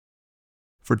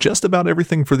for just about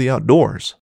everything for the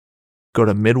outdoors. Go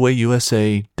to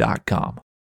midwayusa.com.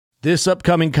 This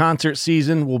upcoming concert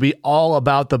season will be all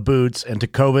about the boots, and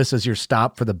Tecovas is your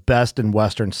stop for the best in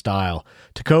Western style.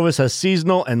 Tecovas has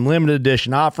seasonal and limited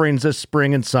edition offerings this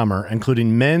spring and summer,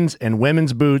 including men's and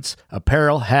women's boots,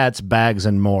 apparel, hats, bags,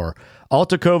 and more. All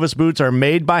Tecovas boots are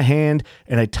made by hand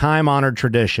in a time-honored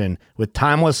tradition with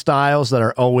timeless styles that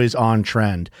are always on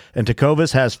trend. And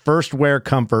Tecovas has first wear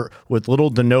comfort with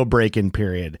little to no break-in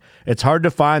period. It's hard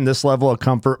to find this level of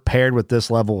comfort paired with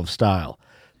this level of style.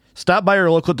 Stop by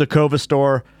your local Tecovas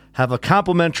store, have a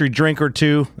complimentary drink or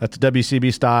two, that's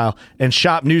WCB style, and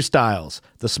shop new styles.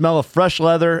 The smell of fresh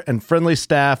leather and friendly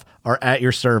staff are at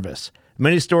your service.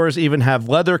 Many stores even have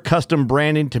leather custom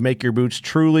branding to make your boots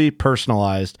truly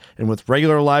personalized. And with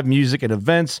regular live music and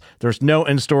events, there's no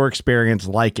in-store experience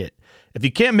like it. If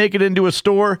you can't make it into a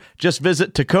store, just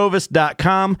visit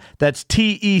tecovas.com. That's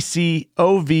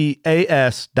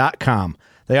TECOVAS.com.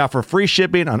 They offer free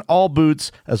shipping on all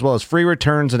boots, as well as free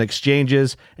returns and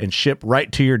exchanges, and ship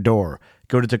right to your door.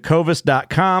 Go to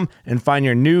tecovas.com and find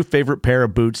your new favorite pair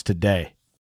of boots today.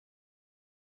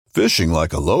 Fishing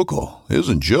like a local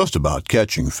isn't just about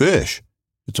catching fish.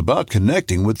 It's about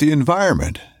connecting with the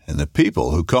environment and the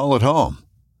people who call it home.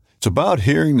 It's about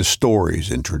hearing the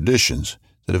stories and traditions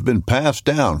that have been passed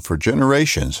down for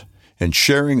generations and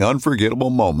sharing unforgettable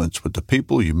moments with the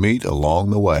people you meet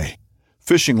along the way.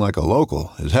 Fishing like a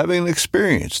local is having an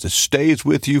experience that stays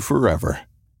with you forever.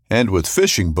 And with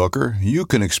Fishing Booker, you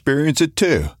can experience it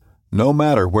too, no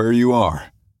matter where you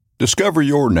are. Discover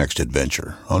your next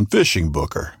adventure on Fishing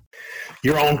Booker.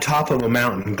 You're on top of a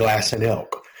mountain glassing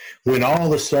elk when all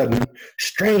of a sudden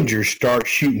strangers start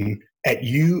shooting at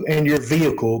you and your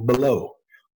vehicle below.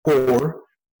 Or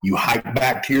you hike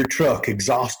back to your truck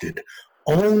exhausted,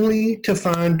 only to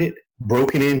find it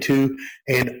broken into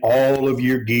and all of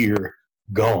your gear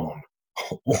gone.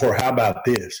 Or how about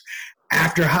this?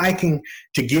 After hiking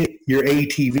to get your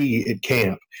ATV at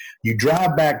camp, you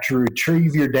drive back to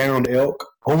retrieve your downed elk,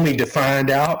 only to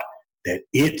find out that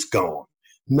it's gone.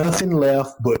 Nothing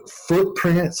left but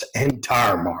footprints and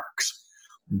tire marks.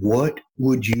 What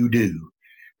would you do?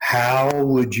 How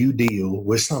would you deal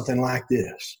with something like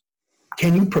this?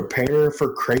 Can you prepare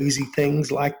for crazy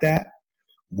things like that?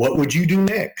 What would you do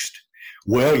next?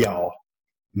 Well, y'all,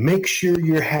 make sure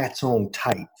your hat's on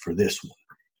tight for this one.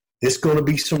 It's going to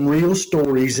be some real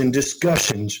stories and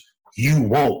discussions you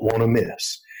won't want to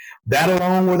miss. That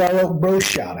along with our Elk Bros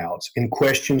shout-outs and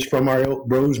questions from our Elk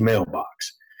Bros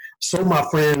mailbox. So, my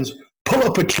friends, pull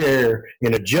up a chair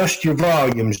and adjust your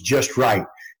volumes just right,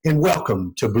 and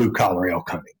welcome to Blue Collar Elk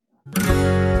Hunting.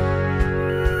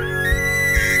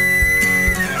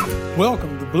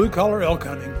 Welcome to Blue Collar Elk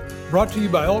Hunting, brought to you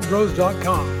by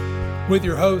ElkBros.com, with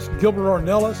your hosts Gilbert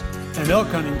Ornelas and elk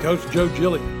hunting coach Joe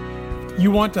Gilliam.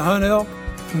 You want to hunt elk,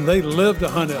 and they live to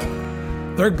hunt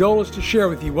elk. Their goal is to share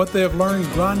with you what they have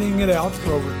learned grinding it out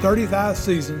for over 35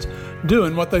 seasons,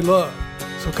 doing what they love.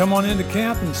 So come on into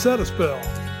camp and set a spell.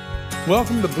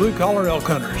 Welcome to Blue Collar Elk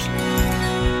Hunters.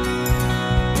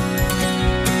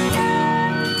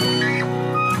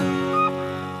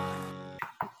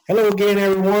 Hello again,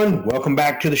 everyone. Welcome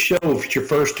back to the show. If it's your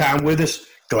first time with us,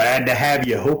 glad to have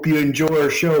you. Hope you enjoy our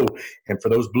show. And for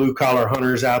those blue-collar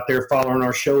hunters out there following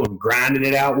our show and grinding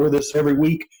it out with us every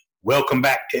week, welcome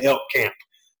back to Elk Camp.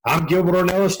 I'm Gilbert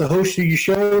Ornelas, the host of your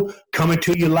show, coming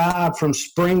to you live from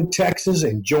Spring, Texas,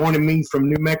 and joining me from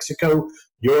New Mexico,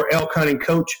 your elk hunting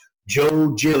coach,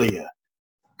 Joe Gillia.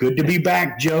 Good to be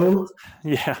back, Joe.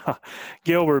 Yeah,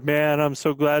 Gilbert, man, I'm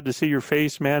so glad to see your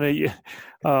face, man. You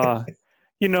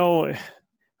know,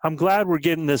 I'm glad we're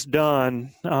getting this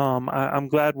done. I'm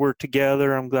glad we're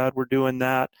together. I'm glad we're doing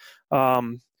that.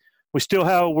 We're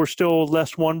still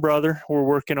less one brother. We're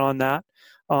working on that.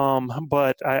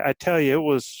 But I tell you, it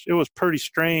was pretty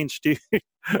strange to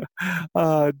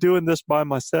doing this by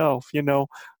myself, you know.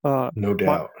 No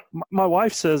doubt. My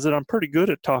wife says that I'm pretty good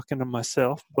at talking to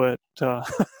myself, but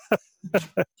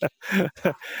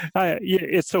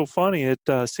it's so funny. It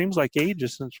seems like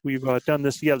ages since we've done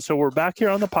this together. So we're back here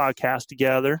on the podcast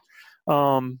together.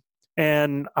 And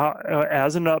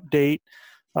as an update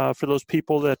for those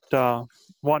people that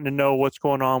wanting to know what's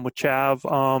going on with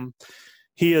Chav,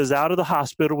 he is out of the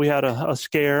hospital. We had a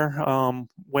scare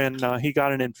when he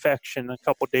got an infection a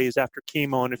couple of days after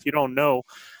chemo. And if you don't know,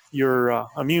 your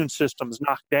immune system is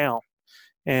knocked down.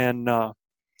 And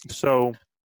so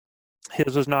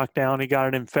his was knocked down. He got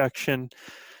an infection,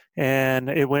 and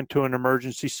it went to an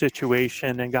emergency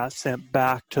situation and got sent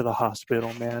back to the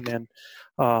hospital, man. And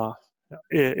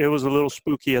it was a little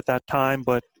spooky at that time,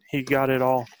 but he got it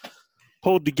all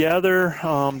pulled together.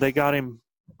 They got him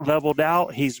leveled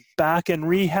out. He's back in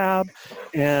rehab.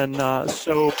 And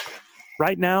so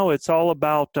right now it's all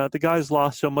about the guy's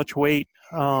lost so much weight.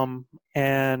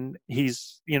 And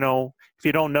he's, if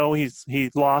you don't know, he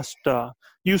lost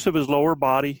use of his lower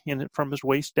body from his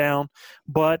waist down,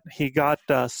 but he got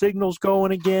signals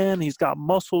going again. He's got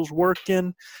muscles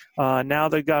working. Now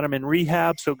they've got him in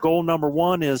rehab. So goal number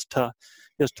one is to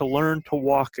learn to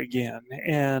walk again.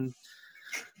 And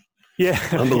yeah,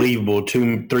 unbelievable.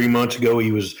 2-3 months ago,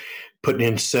 he was putting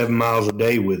in 7 miles a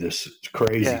day with us. It's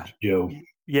crazy, Joe.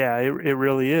 Yeah, it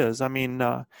really is. I mean,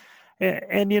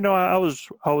 and I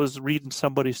was reading,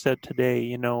 somebody said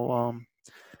today,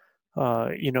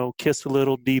 kiss a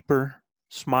little deeper,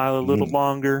 smile a little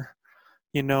longer,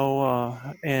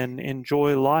 and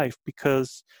enjoy life,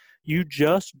 because you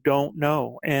just don't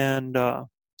know. And,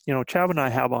 Chav and I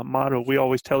have a motto. We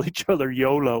always tell each other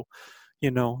YOLO,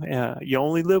 you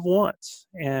only live once.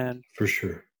 And for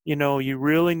sure, you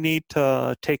really need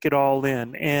to take it all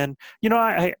in. And,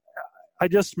 I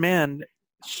just, man,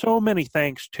 so many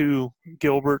thanks to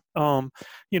Gilbert.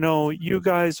 You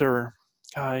guys are,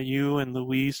 you and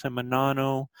Luis and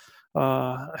Manano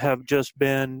have just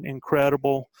been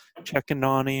incredible, checking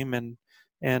on him,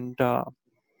 and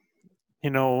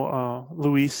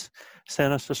Luis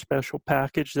sent us a special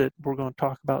package that we're going to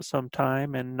talk about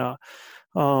sometime, and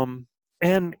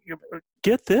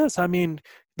get this, I mean,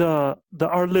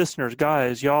 our listeners,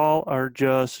 guys, y'all are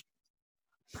just,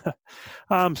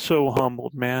 I'm so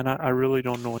humbled, man. I really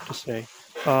don't know what to say.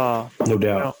 No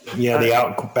doubt. The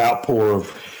outpour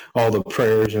of all the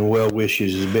prayers and well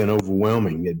wishes has been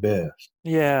overwhelming at best.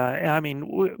 Yeah, I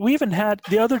mean, we even had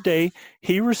the other day,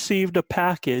 he received a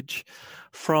package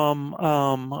from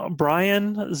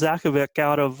Brian Zakovic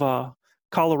out of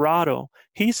Colorado.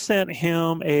 He sent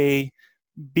him a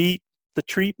Beat the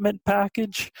Treatment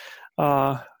package.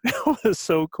 It was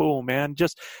so cool, man.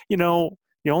 Just,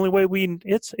 the only way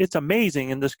it's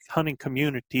amazing in this hunting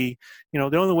community. The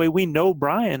only way we know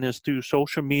Brian is through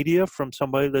social media, from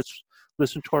somebody that's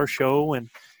listened to our show and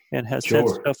has sent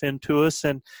stuff into us.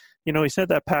 And, he sent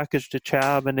that package to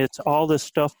Chav, and it's all this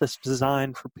stuff that's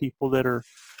designed for people that are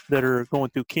going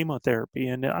through chemotherapy.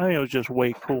 And I mean, it was just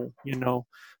way cool,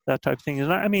 that type of thing.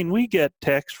 And I mean, we get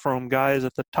texts from guys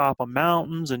at the top of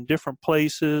mountains and different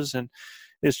places, and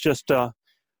it's just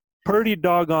pretty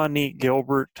doggone neat,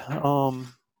 Gilbert. I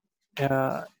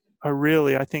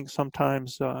think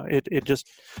sometimes it just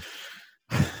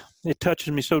it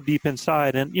touches me so deep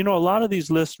inside. And a lot of these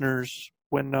listeners,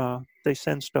 when they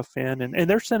send stuff in, and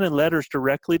they're sending letters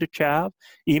directly to Chav,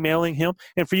 emailing him.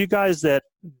 And for you guys that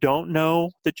don't know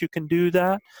that you can do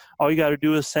that, all you got to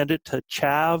do is send it to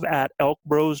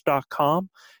chav@elkbros.com.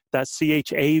 That's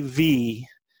CHAV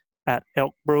at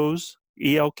elkbros,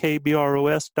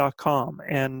 ELKBROS.com.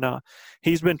 And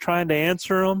he's been trying to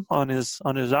answer them on his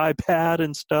iPad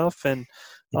and stuff. And,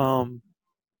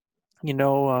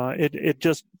 it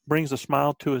just brings a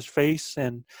smile to his face.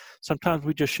 And sometimes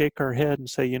we just shake our head and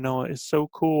say, it's so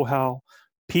cool how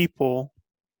people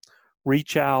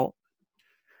reach out,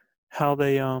 how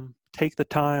they take the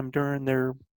time during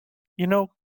their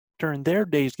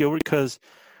days, Gilbert, because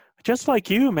just like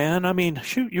you, man, I mean,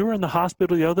 shoot, you were in the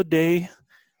hospital the other day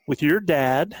with your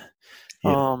dad,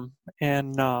 and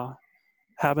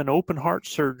having open heart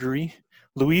surgery.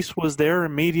 Luis was there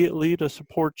immediately to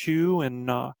support you. And,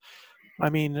 I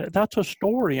mean, that's a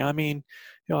story. I mean,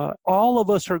 all of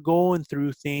us are going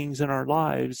through things in our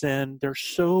lives, and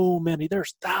there's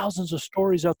thousands of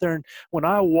stories out there. And when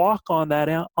I walk on that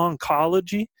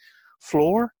oncology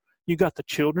floor, you got the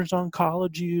children's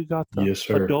oncology, you got the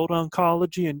adult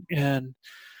oncology, and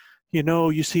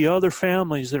you see other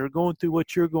families that are going through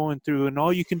what you're going through, and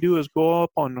all you can do is go up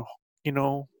on,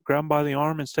 grab them by the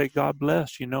arm and say, God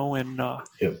bless, and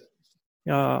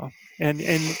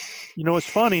it's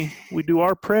funny, we do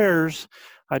our prayers.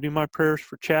 I do my prayers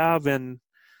for Chav, and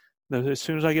as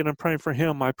soon as I get done praying for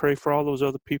him, I pray for all those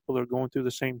other people that are going through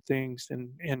the same things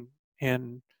in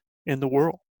the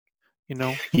world.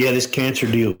 Yeah, this cancer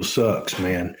deal sucks,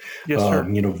 man. Yes, sir.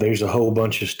 There's a whole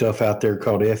bunch of stuff out there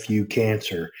called FU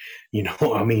cancer.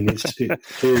 I mean, it's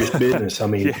serious business. I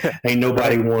mean, ain't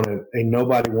nobody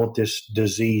want this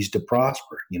disease to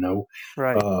prosper.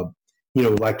 Right.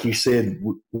 Like you said,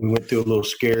 we went through a little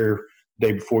scare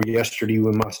day before yesterday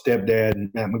with my stepdad and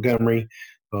Matt Montgomery.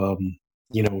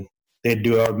 They'd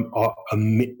do our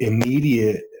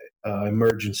immediate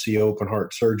emergency open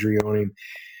heart surgery on him.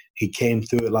 He came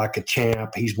through it like a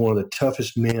champ. He's one of the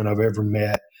toughest men I've ever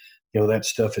met. That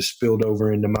stuff has spilled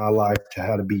over into my life, to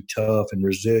how to be tough and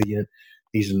resilient.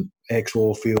 He's an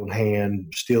ex-oil field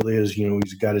hand, still is.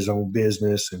 He's got his own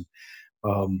business, and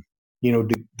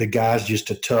the guy's just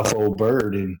a tough old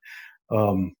bird. And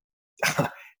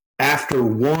after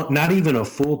not even a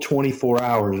full 24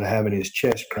 hours of having his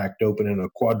chest cracked open in a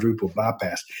quadruple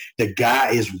bypass, the guy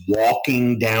is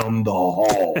walking down the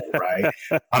hall, right?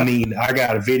 I mean, I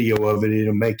got a video of it.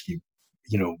 It'll make you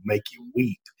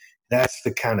weep. That's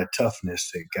the kind of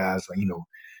toughness that guys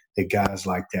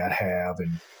like that have.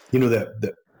 And,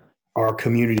 that our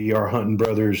community, our hunting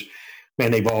brothers,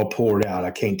 man, they've all poured out.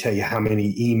 I can't tell you how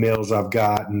many emails I've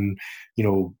gotten.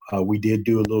 We did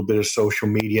do a little bit of social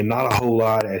media, not a whole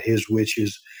lot at his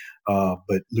wishes,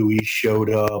 but Luis showed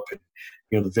up, and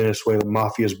the Venezuela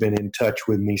Mafia has been in touch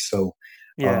with me. So,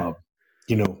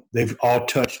 they've all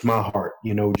touched my heart.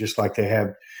 Just like they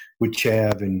have with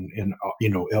Chav and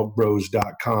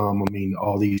elkbros.com. I mean,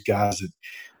 all these guys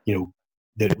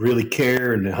that really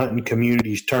care, and the hunting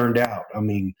community's turned out. I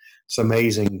mean, it's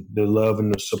amazing the love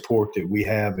and the support that we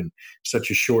have in such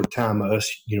a short time of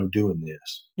us, doing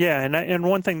this. Yeah, and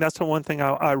that's the one thing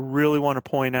I really want to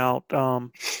point out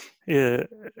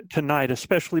tonight,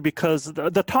 especially because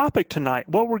the topic tonight,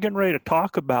 what we're getting ready to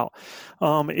talk about,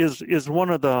 is one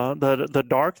of the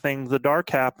dark things, the dark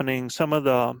happenings, some of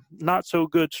the not so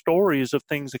good stories of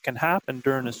things that can happen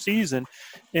during a season,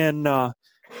 and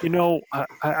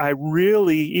I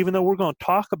really, even though we're going to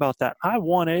talk about that, I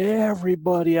want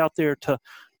everybody out there to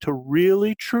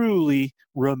really, truly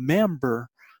remember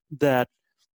that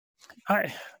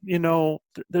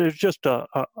there's just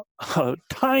a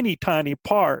tiny, tiny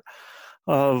part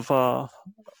of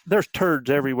there's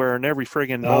turds everywhere in every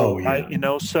friggin' bowl, right?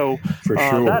 So for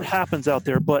sure. That happens out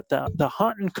there. But the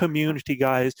hunting community,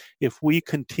 guys, if we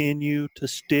continue to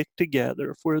stick together,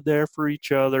 if we're there for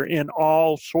each other in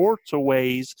all sorts of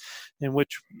ways, in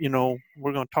which,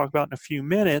 we're going to talk about in a few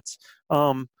minutes,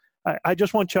 I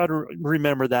just want y'all to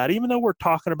remember that. Even though we're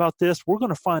talking about this, we're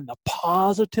going to find the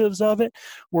positives of it.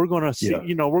 We're going to see,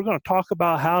 we're going to talk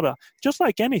about how to, just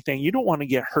like anything, you don't want to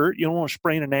get hurt. You don't want to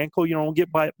sprain an ankle. You don't want to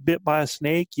get bit by a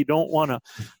snake. You don't want to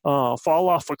fall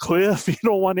off a cliff. You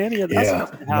don't want any of that stuff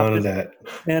to happen. None of that.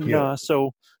 And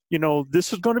so,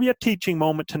 this is going to be a teaching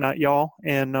moment tonight, y'all.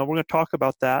 And we're going to talk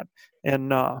about that.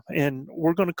 And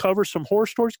we're going to cover some horror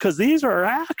stories, because these are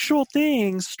actual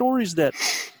stories that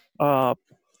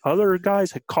other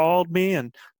guys had called me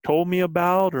and told me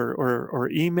about or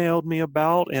emailed me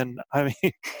about. And I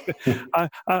mean,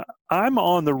 I'm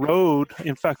on the road.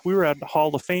 In fact, we were at the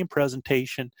Hall of Fame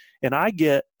presentation, and I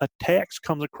get a text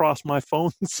comes across my phone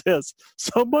and says,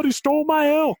 "Somebody stole my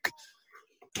elk."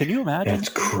 Can you imagine? That's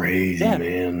crazy,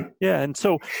 man. Yeah, and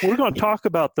so we're going to talk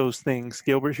about those things,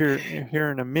 Gilbert,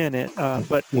 here in a minute.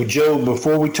 But Joe,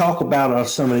 before we talk about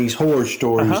some of these horror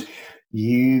stories,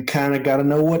 you kind of got to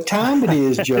know what time it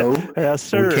is, Joe. Yes,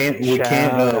 sir. We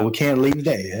can't leave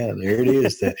that. Yeah, there it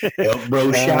is. The Elk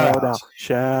Bro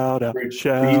shout out. For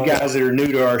you guys that are new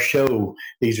to our show,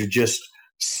 these are just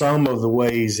some of the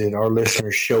ways that our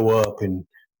listeners show up and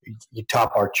you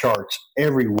top our charts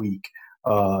every week.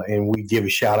 And we give a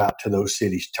shout out to those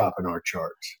cities topping our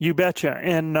charts. You betcha.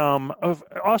 And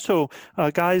also,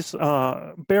 guys,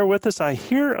 bear with us. I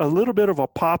hear a little bit of a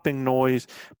popping noise,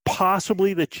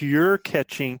 possibly that you're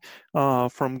catching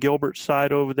from Gilbert's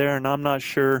side over there, and I'm not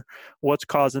sure what's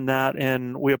causing that.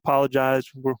 And we apologize.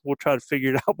 We'll try to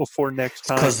figure it out before next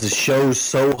time. Because the show's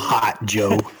so hot,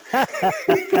 Joe.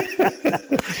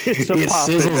 It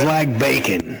sizzles like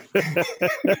bacon.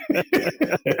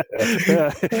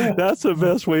 That's the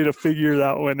best way to figure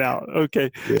that one out. Okay.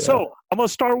 Yeah. So I'm going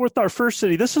to start with our first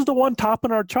city. This is the one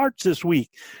topping our charts this week.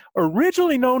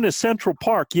 Originally known as Central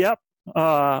Park. Yep.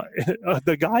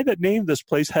 The guy that named this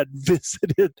place had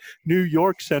visited New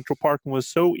York Central Park and was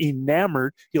so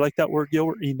enamored. You like that word,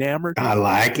 Gilbert? Enamored? I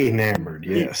like enamored,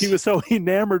 yes. He was so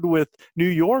enamored with New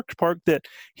York Park that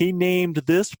he named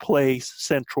this place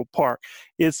Central Park.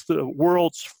 It's the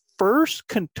world's first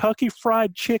Kentucky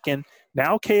Fried Chicken,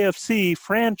 now KFC,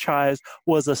 franchise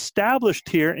was established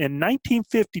here in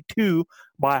 1952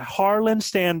 by Harlan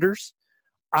Sanders.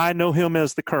 I know him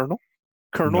as the Colonel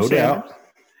no Sanders. Doubt.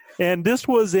 And this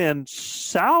was in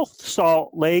South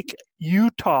Salt Lake,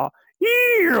 Utah.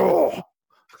 Ew.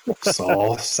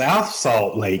 South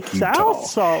Salt Lake, Utah. South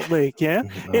Salt Lake, yeah.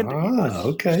 And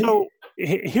okay. So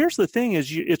here's the thing: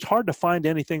 it's hard to find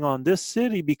anything on this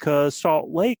city because Salt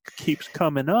Lake keeps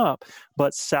coming up,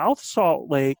 but South Salt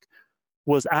Lake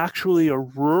was actually a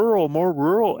more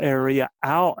rural area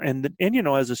out, and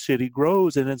as a city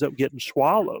grows, it ends up getting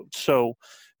swallowed. So.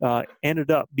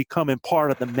 Ended up becoming part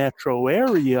of the metro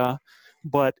area,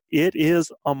 but it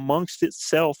is amongst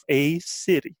itself a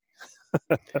city.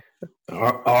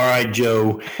 All right,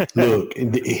 Joe. Look,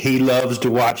 he loves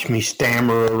to watch me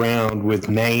stammer around with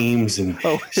names and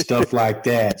stuff like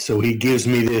that. So he gives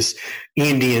me this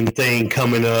Indian thing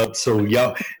coming up. So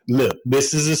y'all, look,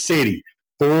 this is a city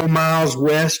 4 miles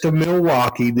west of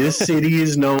Milwaukee. This city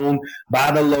is known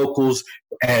by the locals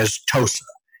as Tosa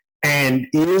and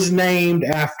is named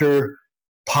after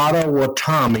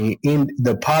Potawatomi,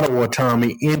 the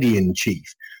Potawatomi Indian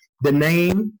chief. The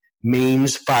name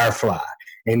means firefly.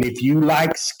 And if you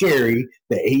like scary,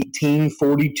 the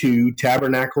 1842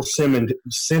 Tabernacle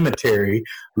Cemetery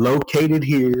located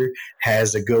here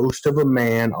has a ghost of a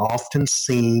man often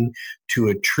seen to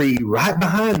a tree right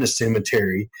behind the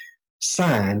cemetery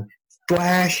sign,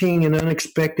 flashing an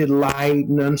unexpected light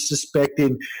and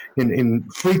unsuspected and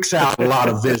freaks out a lot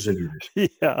of visitors.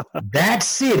 Yeah. That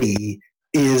city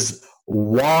is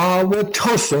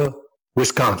Wauwatosa,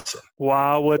 Wisconsin.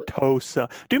 Wauwatosa.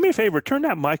 Do me a favor, turn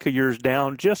that mic of yours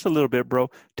down just a little bit, bro.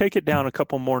 Take it down a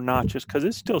couple more notches because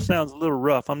it still sounds a little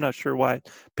rough. I'm not sure why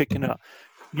it's picking up.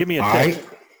 Give me a test.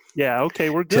 Right. Yeah, okay,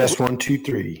 we're good. Test 1, 2,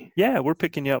 3. Yeah, we're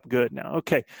picking you up good now.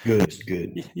 Okay. Good.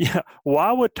 Yeah,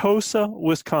 Wauwatosa,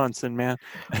 Wisconsin, man.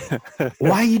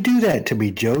 Why you do that to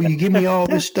me, Joe? You give me all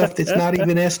this stuff that's not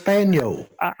even Espanol.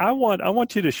 I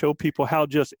want you to show people how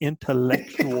just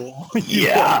intellectual.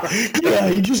 Yeah,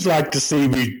 you just like to see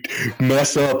me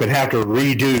mess up and have to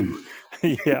redo.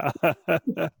 Yeah.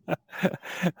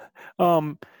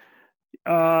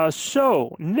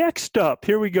 So next up,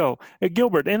 here we go.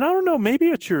 Gilbert, and I don't know, maybe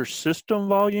it's your system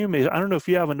volume. I don't know if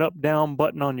you have an up-down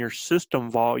button on your system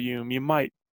volume. You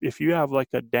might, if you have like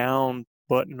a down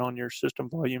button on your system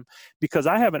volume, because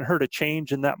I haven't heard a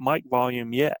change in that mic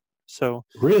volume yet. So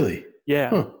really?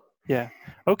 Yeah. Huh. Yeah.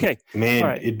 Okay. Man,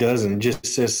 right. It doesn't. It just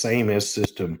says same as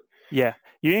system. Yeah.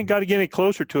 You ain't got to get any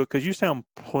closer to it because you sound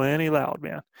plenty loud,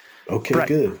 man. Okay, right.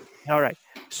 Good. All right.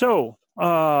 So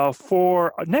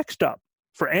for next up,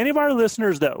 for any of our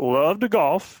listeners that love to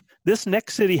golf, this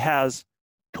next city has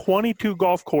 22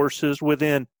 golf courses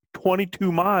within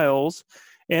 22 miles,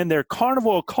 and their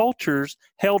Carnival of Cultures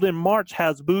held in March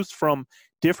has booths from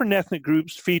different ethnic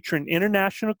groups featuring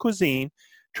international cuisine,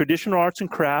 traditional arts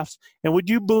and crafts. And would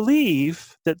you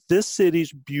believe that this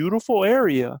city's beautiful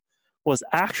area was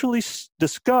actually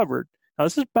discovered? Now,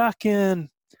 this is back in,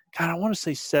 God, I want to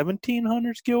say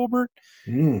 1700s, Gilbert,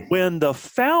 when the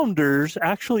founders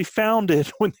actually found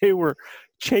it when they were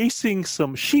chasing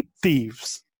some sheep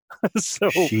thieves.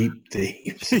 Sheep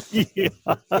thieves.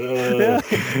 Yeah.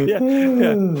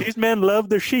 These men love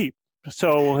their sheep.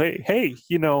 So, hey,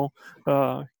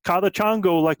 Kada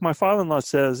Chango, like my father-in-law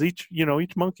says, each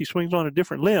monkey swings on a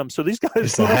different limb. So these guys.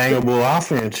 It's a hangable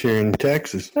offense here in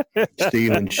Texas.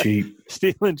 Stealing sheep.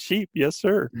 Stealing sheep. Yes,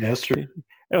 sir. Yes, sir.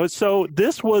 So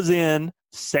this was in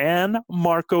San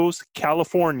Marcos,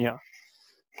 California.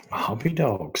 Hoppy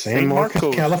dog. San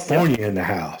Marcos, California in the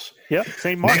house. Yep,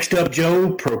 St. Marcos. Next up,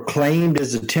 Joe, proclaimed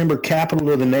as the timber capital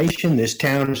of the nation. This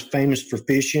town is famous for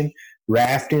fishing,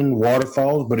 rafting,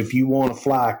 waterfalls, but if you want to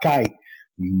fly a kite,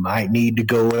 you might need to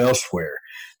go elsewhere.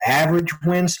 Average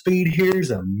wind speed here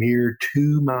is a mere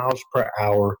 2 miles per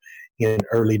hour in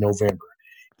early November.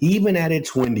 Even at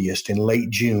its windiest in late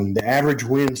June, the average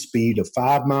wind speed of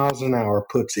 5 miles an hour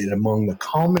puts it among the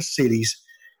calmest cities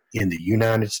in the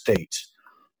United States.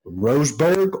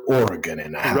 Roseburg, Oregon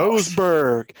in the house.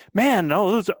 Roseburg. Man,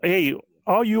 hey,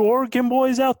 all you Oregon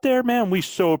boys out there, man, we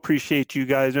so appreciate you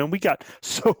guys. And we got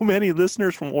so many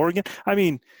listeners from Oregon. I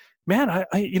mean, man,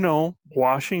 I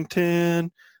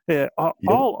Washington,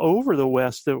 all over the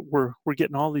West that we're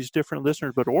getting all these different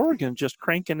listeners, but Oregon just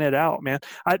cranking it out, man.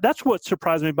 That's what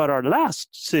surprised me about our last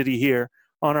city here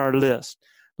on our list.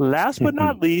 Last but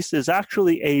not least is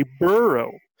actually a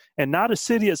borough and not a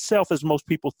city itself as most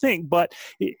people think. But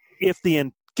if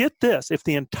the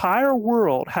entire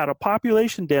world had a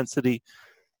population density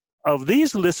of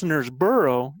these listeners'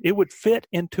 borough, it would fit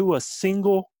into a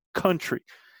single country.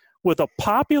 With a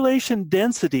population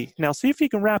density, now see if you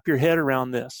can wrap your head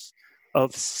around this,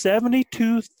 of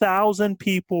 72,000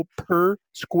 people per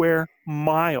square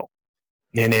mile.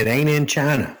 And it ain't in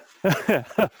China.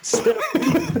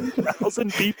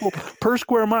 72,000 people per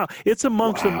square mile. It's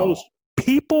amongst the most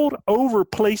peopled over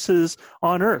places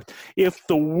on Earth. If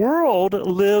the world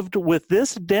lived with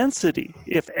this density,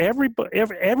 if every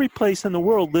place in the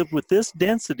world lived with this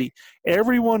density,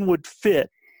 everyone would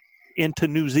fit into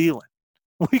New Zealand.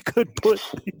 We could put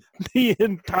the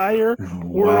entire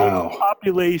world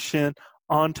population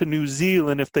onto New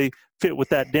Zealand if they fit with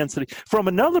that density. From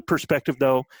another perspective,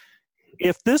 though,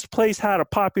 if this place had a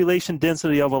population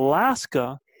density of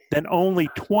Alaska, then only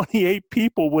 28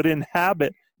 people would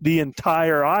inhabit the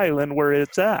entire island where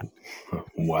it's at.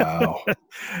 Wow.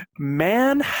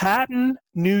 Manhattan,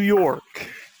 New York.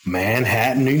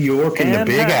 Manhattan, New York, and the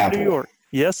Big Apple. New York.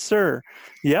 Yes, sir.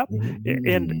 Yep.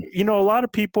 Mm-hmm. And a lot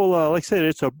of people, like I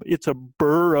said, it's a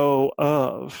borough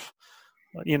of,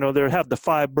 they have the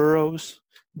 5 boroughs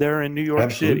there in New York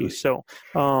Absolutely. City. So,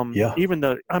 Yeah. even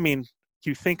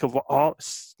you think of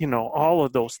all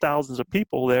of those thousands of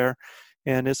people there,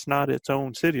 and it's not its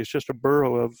own city. It's just a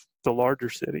borough of the larger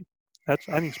city. I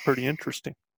think it's pretty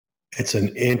interesting. It's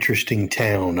an interesting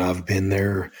town. I've been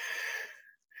there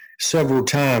several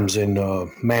times in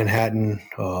Manhattan,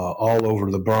 all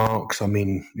over the Bronx. I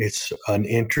mean, it's an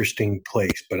interesting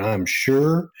place, but I'm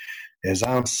sure as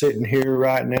I'm sitting here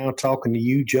right now talking to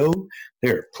you, Joe,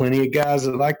 there are plenty of guys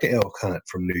that like to elk hunt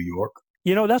from New York.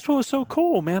 That's what was so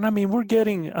cool, man. I mean, we're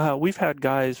getting, we've had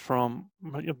guys from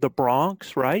the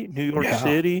Bronx, right? New York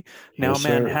City, now Yes,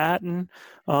 Manhattan.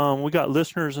 We got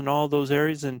listeners in all those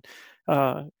areas. And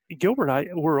Gilbert,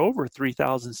 we're over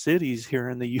 3,000 cities here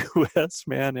in the U.S.,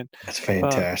 man. And that's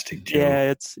fantastic, Joe.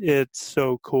 Yeah, it's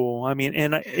so cool. I mean,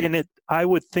 I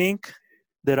would think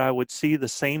that I would see the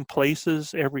same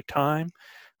places every time,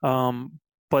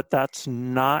 but that's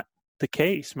not the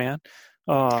case, man.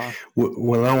 Well,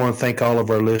 I want to thank all of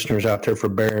our listeners out there for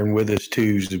bearing with us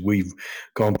too. As we've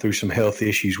gone through some health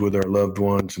issues with our loved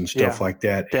ones and stuff like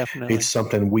that. Definitely, it's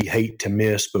something we hate to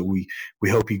miss, but we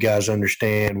hope you guys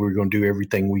understand. We're going to do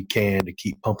everything we can to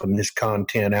keep pumping this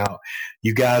content out.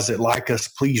 You guys that like us,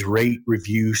 please rate,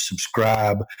 review,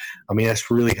 subscribe. I mean,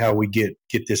 that's really how we get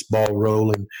this ball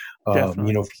rolling. If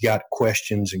you got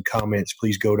questions and comments,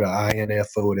 please go to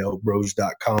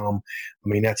info@elkbros.com. I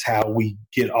mean, that's how we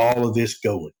get all of this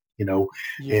going, and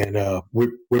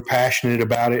we're passionate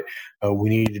about it. We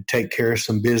needed to take care of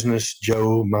some business,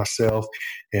 Joe, myself,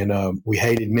 and we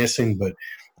hated missing, but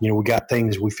we got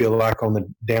things we feel like on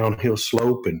the downhill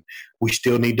slope, and we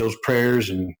still need those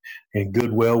prayers and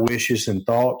good well wishes and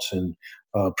thoughts, and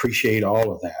appreciate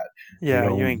all of that. Yeah,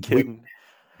 you ain't kidding.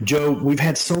 Joe, we've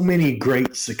had so many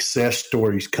great success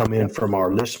stories come in from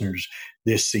our listeners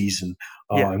this season,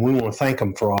 and we want to thank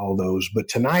them for all those. But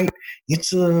tonight,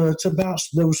 it's about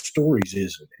those stories,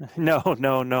 isn't it?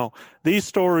 No. These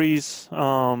stories,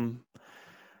 man,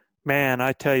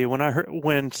 I tell you,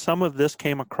 when some of this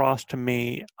came across to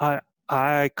me,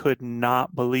 I could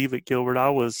not believe it, Gilbert. I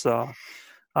was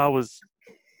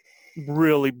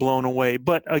really blown away.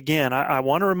 But again, I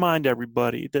want to remind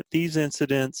everybody that these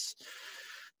incidents.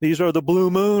 These are the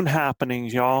blue moon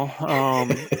happenings, y'all.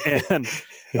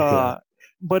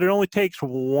 But it only takes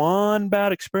one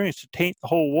bad experience to taint the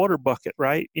whole water bucket,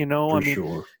 right?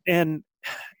 Sure. And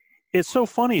it's so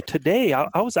funny. Today,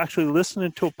 I was actually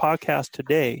listening to a podcast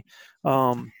today.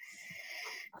 I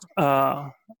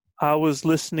was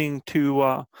listening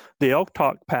to the Elk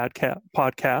Talk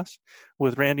podcast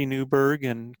with Randy Newberg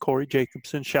and Corey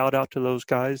Jacobson. Shout out to those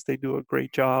guys. They do a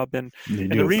great job. And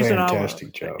the reason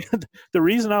job. The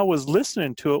reason I was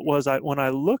listening to it was when I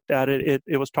looked at it,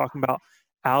 it was talking about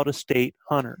out-of-state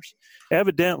hunters.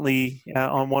 Evidently,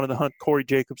 on one of the hunts, Corey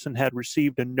Jacobson had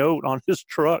received a note on his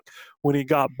truck when he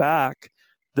got back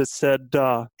that said,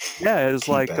 it's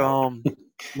like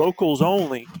locals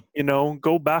only,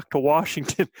 go back to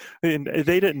Washington. And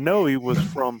they didn't know he was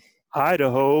from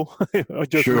Idaho,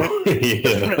 just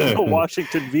a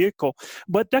Washington vehicle.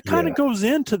 But that kind of goes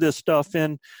into this stuff.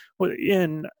 And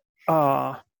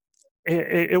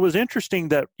it was interesting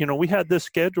that, we had this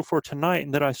schedule for tonight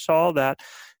and that I saw that,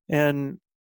 and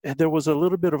there was a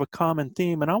little bit of a common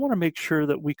theme. And I want to make sure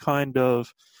that we kind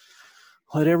of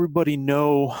let everybody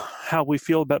know how we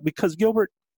feel about, because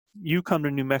Gilbert, you come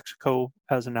to New Mexico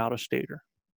as an out-of-stater.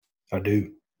 I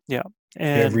do. Yeah.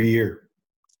 And every year.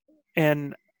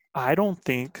 And I don't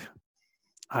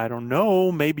know,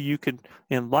 maybe you could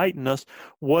enlighten us.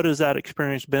 What has that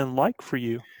experience been like for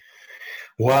you?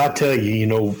 Well, I tell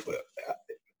you,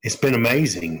 it's been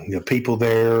amazing. The people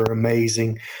there are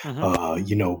amazing.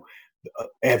 Mm-hmm.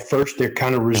 At first they're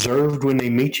kind of reserved when they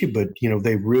meet you, but,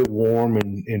 they're real warm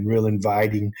and real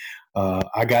inviting.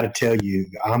 I got to tell you,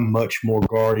 I'm much more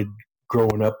guarded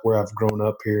growing up where I've grown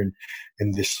up here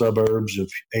in the suburbs of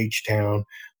H-Town.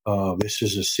 This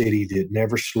is a city that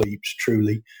never sleeps,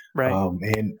 truly. Right.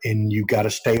 And you got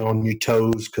to stay on your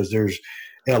toes because there's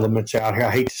elements out here.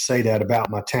 I hate to say that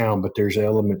about my town, but there's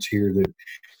elements here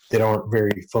that aren't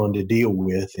very fun to deal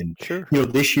with. And, sure.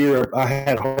 This year I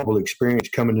had a horrible experience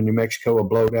coming to New Mexico. I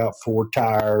blowed out 4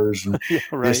 tires and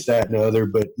this, that, and the other.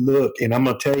 But look, and I'm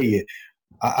going to tell you,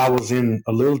 I was in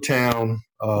a little town,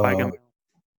 a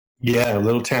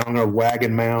little town of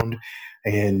Wagon Mound,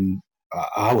 and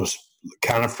I was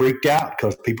kind of freaked out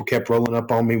because people kept rolling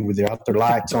up on me without their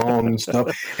lights on and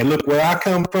stuff. And look, where I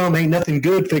come from, ain't nothing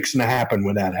good fixing to happen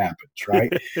when that happens,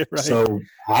 right? Right. So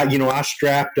I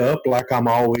strapped up like I'm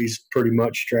always pretty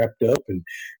much strapped up, and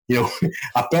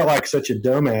I felt like such a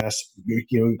dumbass.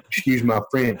 Excuse my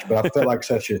French, but I felt like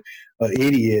such an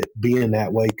idiot being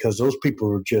that way because those people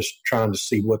were just trying to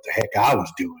see what the heck I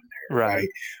was doing there, right?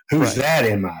 Who's that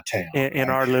in my town? In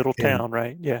our little town,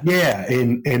 right? Yeah. Yeah,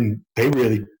 and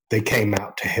they came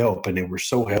out to help, and they were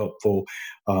so helpful.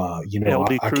 I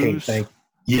can't thank.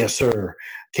 Yes, sir.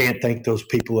 Can't thank those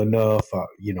people enough.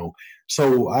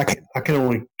 So I can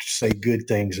only say good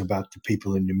things about the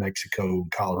people in New Mexico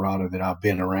and Colorado that I've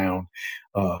been around.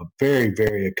 Very,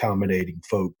 very accommodating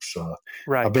folks.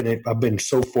 Right. I've been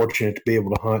so fortunate to be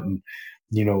able to hunt and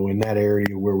in that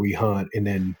area where we hunt, and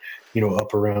then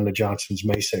up around the Johnson's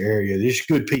Mesa area. There's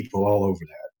good people all over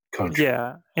that country.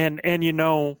 Yeah, and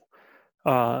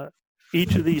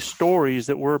each of these stories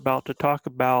that we're about to talk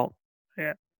about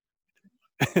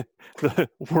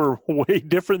were way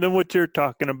different than what you're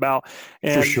talking about.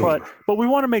 And for sure. But we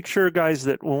want to make sure, guys,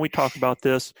 that when we talk about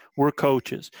this, we're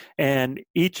coaches, and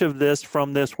each of this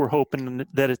from this, we're hoping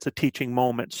that it's a teaching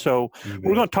moment. So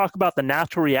we're going to talk about the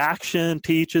natural reaction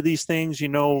to each of these things.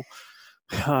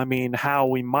 How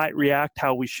we might react,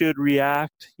 how we should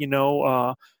react.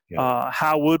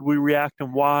 How would we react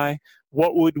and why?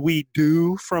 What would we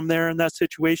do from there in that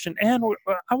situation? And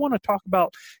I want to talk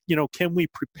about, can we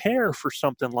prepare for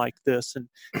something like this in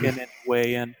any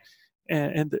way? And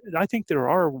I think there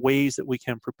are ways that we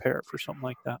can prepare for something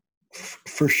like that.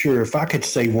 For sure. If I could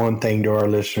say one thing to our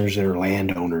listeners that are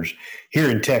landowners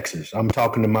here in Texas, I'm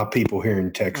talking to my people here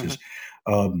in Texas.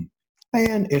 Mm-hmm.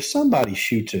 Man, if somebody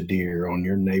shoots a deer on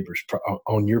your neighbor's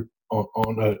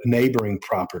on a neighboring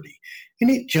property and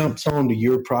it jumps onto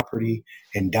your property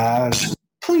and dies,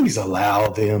 please allow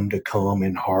them to come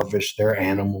and harvest their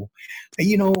animal.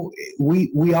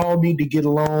 We all need to get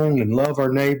along and love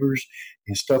our neighbors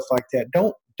and stuff like that.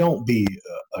 Don't be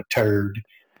a turd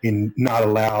and not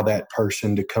allow that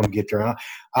person to come get their.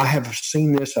 I have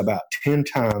seen this about 10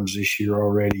 times this year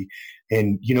already,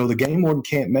 and the game warden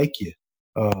can't make you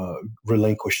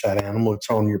relinquish that animal. It's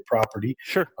on your property.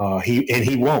 Sure.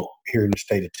 He won't here in the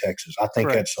state of Texas. I think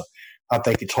right. I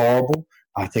think it's horrible.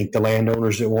 I think the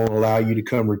landowners that won't allow you to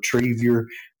come retrieve your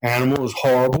animal is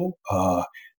horrible.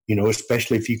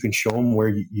 Especially if you can show them where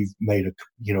you've made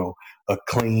a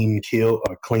clean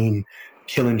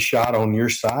killing shot on your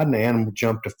side and the animal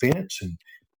jumped a fence. And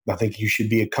I think you should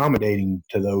be accommodating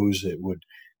to those that would,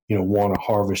 want to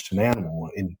harvest an animal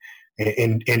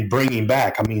and bring him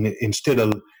back. I mean, instead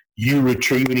of you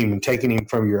retrieving him and taking him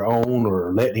from your own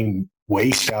or letting him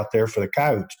waste out there for the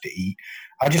coyotes to eat,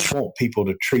 I just want people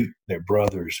to treat their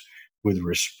brothers with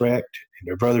respect, and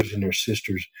their brothers and their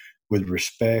sisters with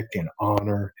respect and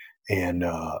honor, and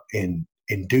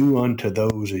do unto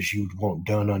those as you want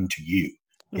done unto you.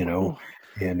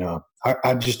 And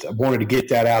I just wanted to get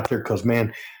that out there because,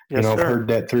 man, yes, I've heard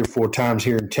that 3 or 4 times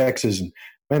here in Texas, and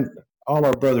man, all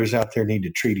our brothers out there need to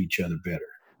treat each other better.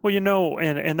 Well,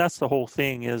 and that's the whole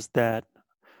thing, is that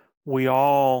we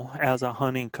all, as a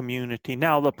hunting community.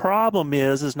 Now, the problem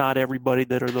is not everybody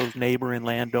that are those neighboring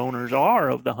landowners are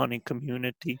of the hunting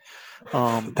community.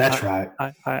 That's right.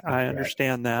 I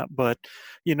understand that. But,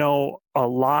 a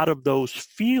lot of those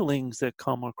feelings that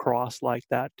come across like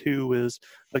that, too, is,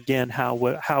 again,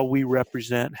 how we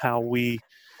represent, how we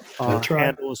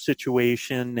handle a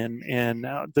situation, and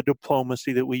the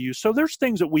diplomacy that we use. So there's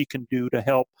things that we can do to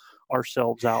help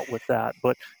ourselves out with that.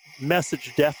 But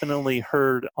message definitely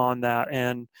heard on that,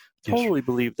 and totally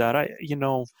believe that.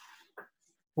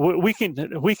 We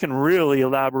can really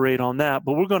elaborate on that,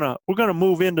 but we're gonna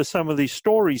move into some of these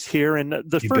stories here. And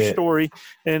the first story,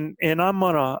 and I'm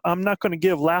not gonna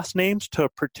give last names to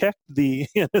protect the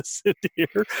innocent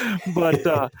here,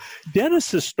 but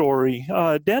Dennis's story.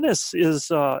 Dennis is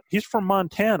he's from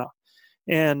Montana,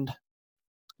 and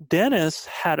Dennis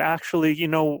had actually,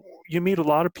 you meet a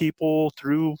lot of people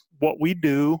through what we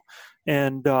do,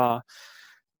 and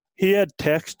he had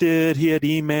texted, he had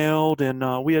emailed,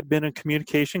 and we had been in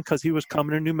communication because he was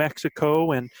coming to New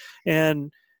Mexico.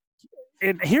 And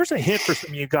here's a hint for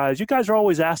some of you guys. You guys are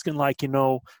always asking,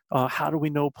 how do we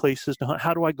know places to hunt?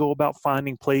 How do I go about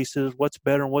finding places? What's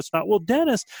better and what's not? Well,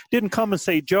 Dennis didn't come and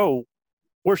say, Joe,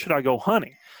 where should I go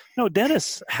hunting? No,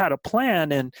 Dennis had a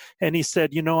plan, and he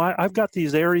said, I've got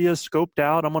these areas scoped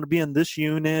out. I'm going to be in this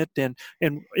unit, and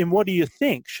what do you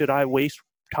think? Should I waste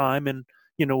time and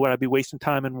would I be wasting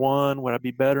time in one? Would I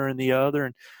be better in the other?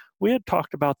 And we had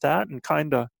talked about that and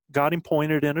kind of got him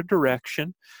pointed in a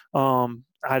direction.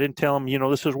 I didn't tell him,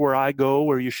 this is where I go,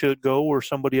 or you should go, or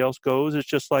somebody else goes. It's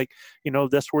just like,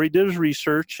 that's where he did his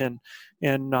research. And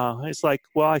it's like,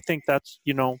 well, I think that's,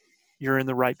 you're in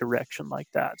the right direction like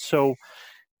that. So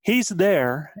he's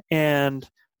there. And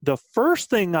the first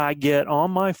thing I get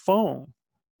on my phone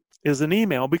is an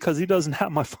email, because he doesn't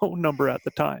have my phone number at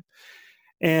the time.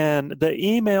 And the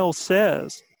email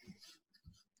says,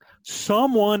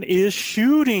 someone is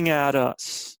shooting at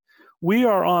us. We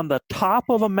are on the top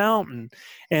of a mountain,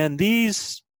 and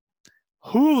these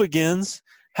hooligans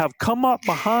have come up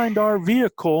behind our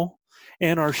vehicle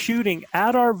and are shooting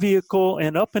at our vehicle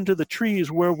and up into the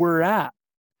trees where we're at.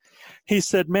 He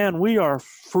said, man, we are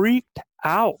freaked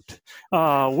out.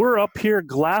 We're up here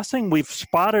glassing. We've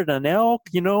spotted an elk.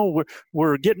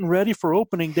 We're getting ready for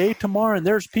opening day tomorrow, and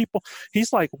there's people.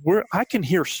 He's like, I can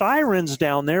hear sirens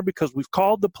down there because we've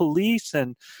called the police,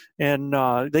 and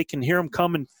they can hear them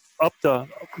coming up the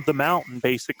mountain,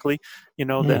 basically.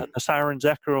 The sirens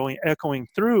echoing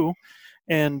through,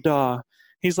 and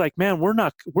he's like, man,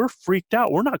 we're freaked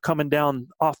out. We're not coming down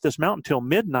off this mountain till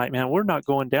midnight, man. We're not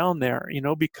going down there,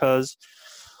 because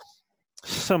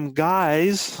some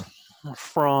guys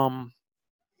from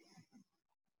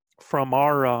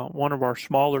our one of our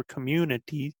smaller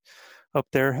communities up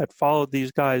there had followed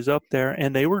these guys up there,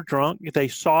 and they were drunk. They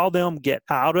saw them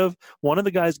one of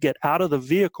the guys get out of the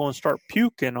vehicle and start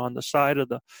puking on the side of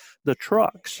the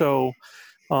truck. So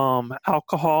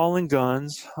alcohol and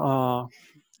guns, not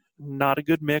a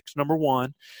good mix, number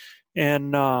one.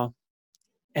 And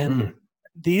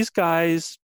these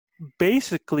guys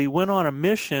basically went on a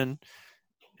mission,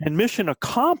 and mission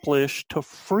accomplished, to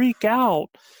freak out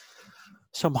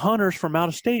some hunters from out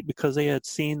of state, because they had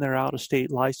seen their out of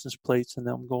state license plates and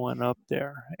them going up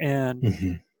there.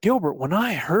 And Gilbert, when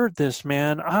I heard this,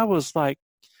 man, I was like,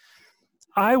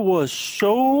 I was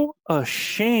so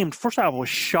ashamed. First, I was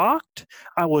shocked.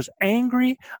 I was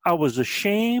angry. I was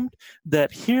ashamed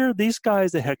that here these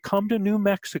guys that had come to New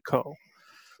Mexico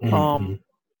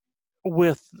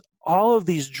with all of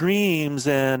these dreams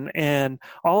and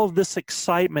all of this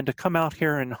excitement to come out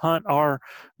here and hunt our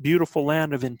beautiful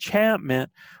land of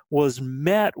enchantment was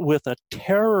met with a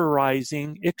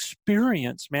terrorizing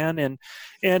experience, man.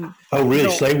 And oh,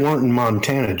 really? So they weren't in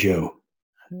Montana, Joe?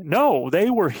 No, they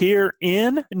were here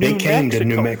in New Mexico. They came to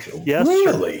New Mexico. Yes,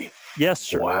 really? Sir. Yes,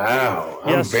 sir. Wow.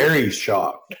 I'm very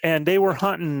shocked. And they were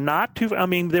hunting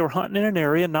they were hunting in an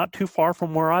area not too far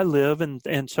from where I live.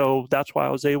 And so that's why I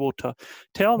was able to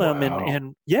tell them. Wow.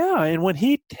 And when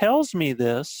he tells me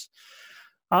this,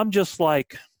 I'm just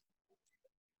like,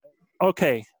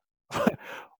 okay,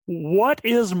 what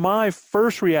is my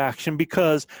first reaction?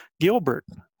 Because Gilbert,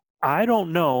 I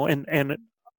don't know. And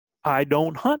I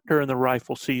don't hunt during the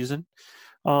rifle season.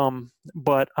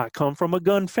 But I come from a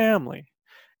gun family.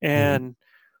 And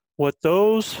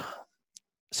those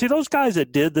guys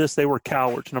that did this, they were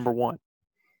cowards, number one.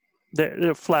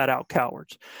 They're flat out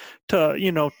cowards. To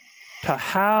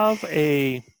have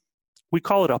we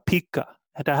call it a pica,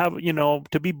 to have,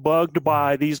 to be bugged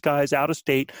by these guys out of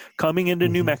state coming into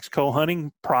New Mexico,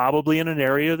 hunting probably in an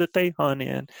area that they hunt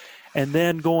in, and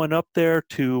then going up there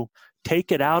to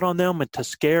take it out on them and to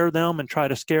scare them and try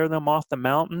to scare them off the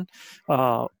mountain.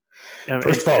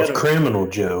 First of all, it's criminal,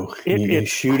 Joe.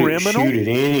 Shoot at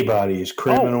anybody is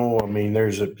criminal. I mean,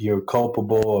 you're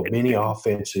culpable of many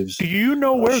offensives. Do you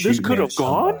know where this could have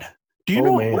gone? Do you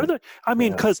know where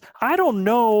because I don't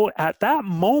know at that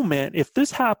moment, if this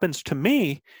happens to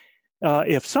me,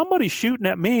 if somebody's shooting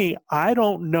at me, I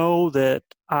don't know that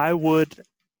I would,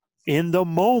 in the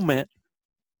moment,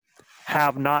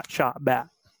 have not shot back.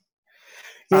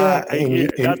 Yeah,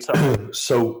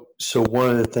 so one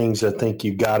of the things I think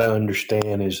you got to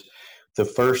understand is the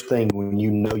first thing when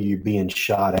you're being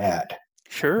shot at.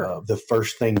 Sure. The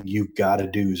first thing you've got to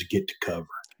do is get to cover.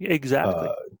 Exactly.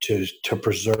 To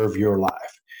preserve your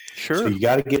life. Sure. So you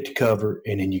got to get to cover,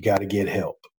 and then you got to get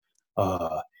help.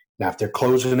 Now, if they're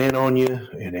closing in on you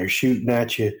and they're shooting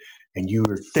at you, and you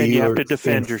have to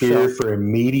defend yourself for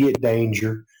immediate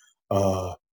danger,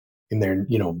 and they're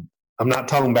I'm not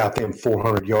talking about them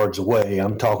 400 yards away.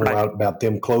 I'm talking about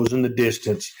them closing the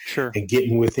distance and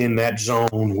getting within that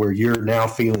zone where you're now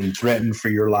feeling threatened for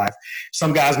your life.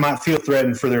 Some guys might feel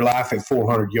threatened for their life at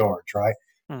 400 yards, right?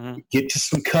 Get to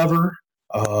some cover.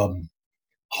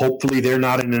 Hopefully they're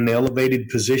not in an elevated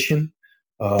position.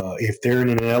 If they're in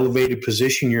an elevated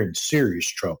position, you're in serious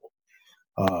trouble.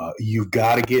 You've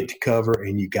got to get to cover,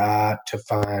 and you got to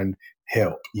find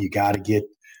help. You got to get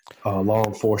law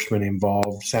enforcement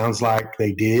involved. Sounds like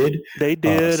they did. They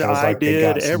did. I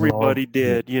did. Everybody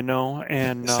did,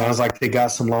 and sounds like they got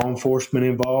some law enforcement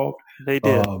involved. They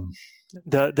did.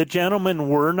 The gentlemen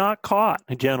were not caught.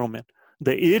 Gentlemen,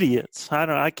 the idiots.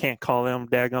 I can't call them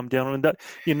daggum gentlemen.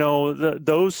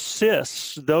 Those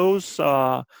cysts, those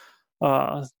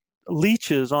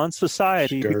leeches on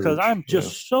society. Scourge, because I'm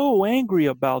just so angry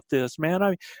about this,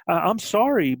 man. I'm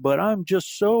sorry, but I'm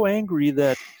just so angry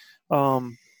that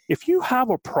if you have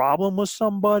a problem with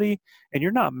somebody and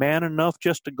you're not man enough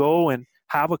just to go and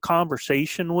have a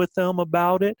conversation with them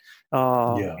about it,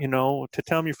 to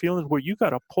tell them your feelings, where you got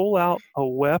to pull out a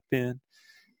weapon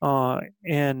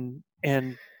and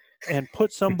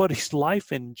put somebody's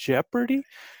life in jeopardy,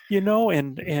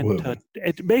 and to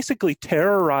basically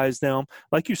terrorize them.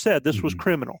 Like you said, this was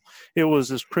criminal. It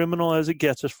was as criminal as it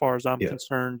gets, as far as I'm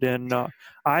concerned. And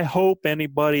I hope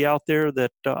anybody out there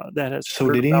that has.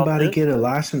 So, did anybody get a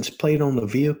license plate on the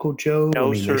vehicle, Joe?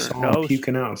 No, They saw them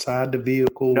puking outside the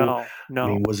vehicle.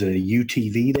 No. Was it a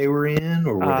UTV they were in,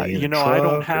 or were they in a truck? I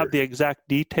don't have the exact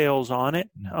details on it.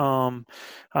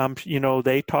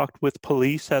 They talked with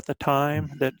police at the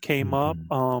time that came up.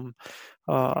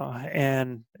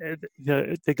 And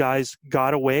the guys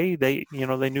got away. They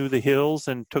knew the hills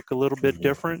and took a little bit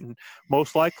different, and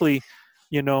most likely,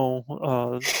 they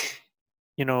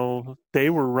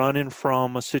were running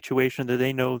from a situation that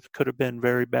they know could have been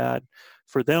very bad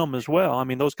for them as well. I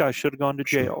mean, those guys should have gone to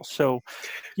jail. So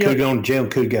could have gone to jail,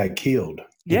 could have got killed.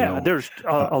 There's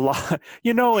a lot,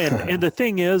 and the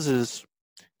thing is,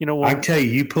 I can tell you,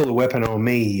 you pull a weapon on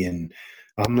me, and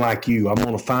I'm like you. I'm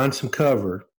going to find some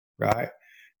cover, right?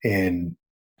 And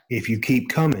if you keep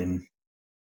coming,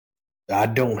 I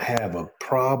don't have a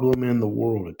problem in the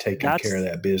world of taking care of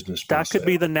that business myself. That could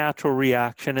be the natural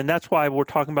reaction. And that's why we're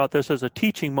talking about this as a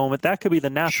teaching moment. That could be the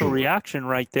natural reaction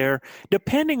right there,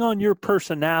 depending on your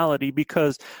personality,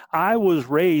 because I was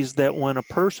raised that when a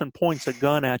person points a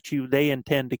gun at you, they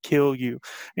intend to kill you.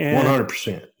 And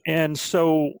 100%. And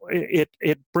so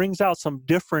it brings out some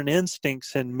different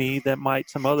instincts in me that might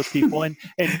some other people. And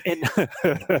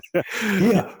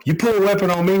yeah, you pull a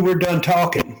weapon on me, we're done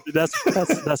talking.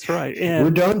 That's right. And, we're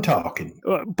done talking.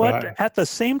 But at the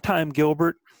same time,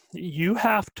 Gilbert, you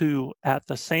have to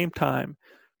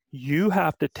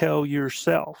tell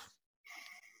yourself,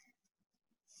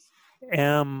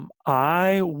 am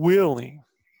I willing?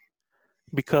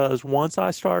 Because once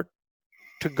I start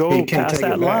to go past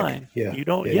that line, you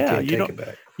don't get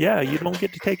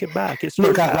to take it back.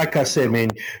 Look, like I said, man,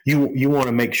 you want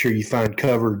to make sure you find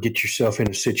cover, get yourself in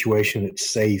a situation that's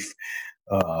safe,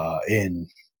 and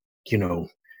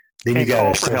then you got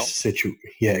to assess the situation.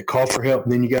 Yeah, call for help.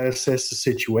 And then you got to assess the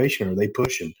situation. Are they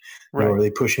pushing? Right. Or are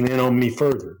they pushing in on me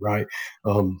further? Right.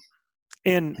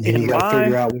 And you got to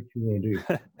figure out what you want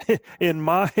to do. In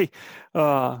my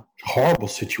horrible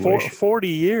situation, 40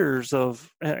 years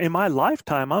in my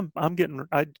lifetime,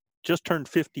 I just turned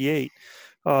 58.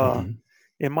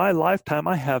 In my lifetime,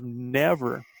 I have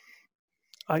never.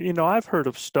 I've heard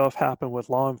of stuff happen with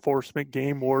law enforcement,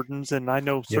 game wardens, and I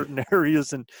know certain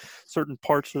areas and certain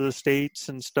parts of the states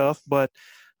and stuff, but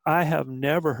I have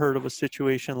never heard of a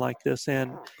situation like this.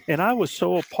 And I was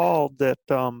so appalled that,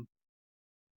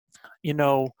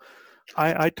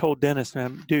 I told Dennis,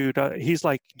 man, dude, he's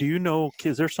like, do you know,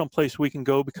 is there some place we can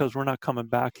go, because we're not coming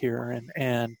back here?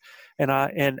 And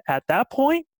at that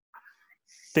point,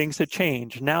 things had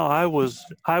changed. Now I was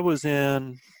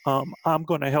in, I'm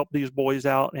going to help these boys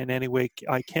out in any way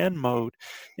I can mode.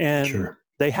 And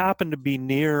they happen to be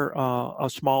near a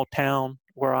small town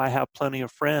where I have plenty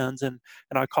of friends. And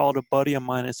I called a buddy of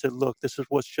mine and said, look, this is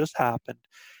what's just happened.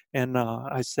 And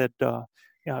I said,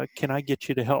 can I get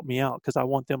you to help me out? Because I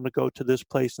want them to go to this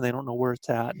place and they don't know where it's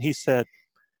at. And he said,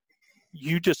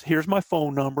 here's my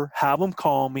phone number, have them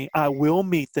call me, I will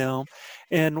meet them.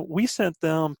 And we sent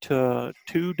them to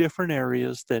 2 different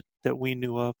areas that we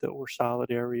knew of that were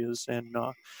solid areas. And,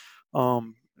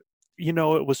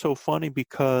 it was so funny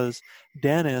because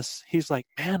Dennis, he's like,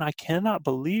 man, I cannot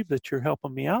believe that you're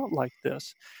helping me out like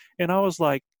this. And I was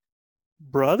like,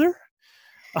 brother,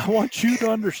 I want you to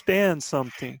understand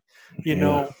something.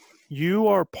 You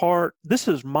are this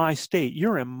is my state.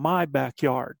 You're in my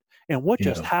backyard. And what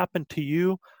just happened to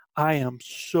you, I am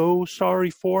so sorry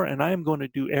for, and I am going to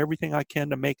do everything I can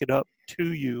to make it up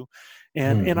to you.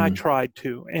 And I tried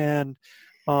to. And,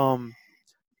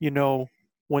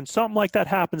 when something like that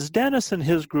happens, Dennis and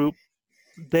his group,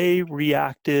 they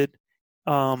reacted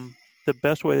the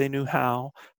best way they knew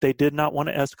how. They did not want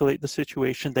to escalate the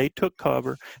situation. They took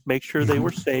cover, make sure they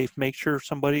were safe, make sure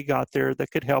somebody got there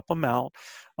that could help them out.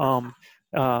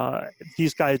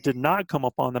 These guys did not come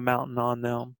up on the mountain on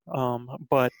them.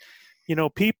 But,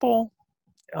 people,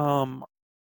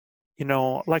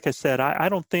 like I said, I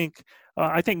don't think,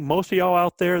 I think most of y'all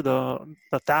out there, the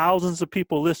thousands of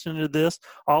people listening to this,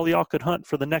 all of y'all could hunt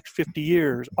for the next 50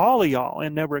 years, all of y'all,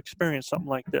 and never experience something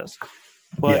like this.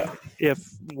 But if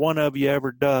one of you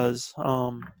ever does,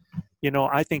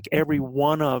 I think every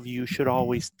one of you should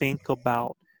always think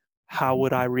about how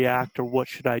would I react or what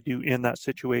should I do in that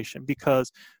situation, because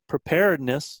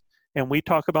preparedness, and we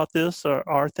talk about this,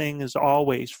 our thing is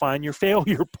always find your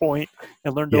failure point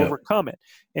and learn to overcome it.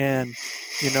 And,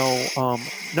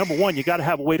 number one, you got to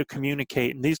have a way to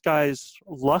communicate. And these guys,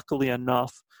 luckily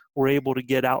enough, were able to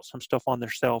get out some stuff on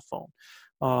their cell phone.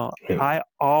 I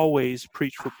always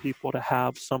preach for people to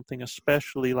have something,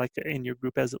 especially like in your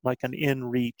group, as like an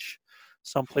in-reach,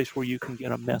 someplace where you can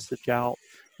get a message out.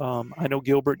 I know,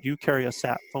 Gilbert, you carry a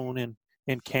sat phone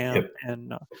in camp,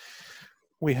 and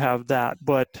we have that.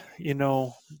 But,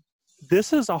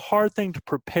 this is a hard thing to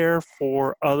prepare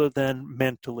for other than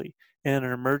mentally. In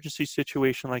an emergency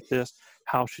situation like this,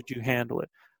 how should you handle it?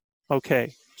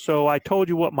 Okay, so I told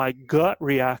you what my gut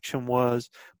reaction was,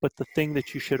 but the thing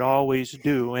that you should always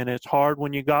do, and it's hard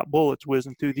when you got bullets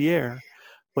whizzing through the air,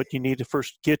 but you need to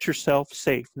first get yourself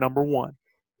safe. Number one,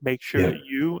 make sure that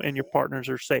you and your partners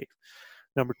are safe.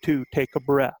 Number two, take a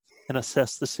breath and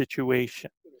assess the situation.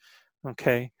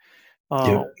 Okay.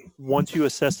 Once you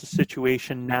assess the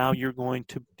situation, now you're going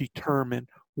to determine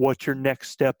what your next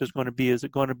step is going to be. Is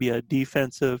it going to be a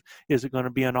defensive? Is it going to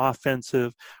be an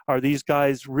offensive? Are these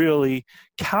guys really,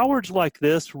 cowards like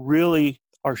this really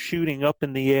are shooting up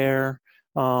in the air,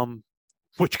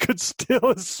 which could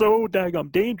still is so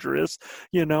daggum dangerous,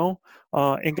 And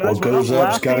guys, what goes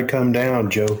up's got to come down,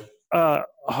 Joe.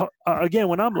 Again,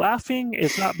 when I'm laughing,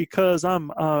 it's not because I'm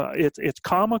it's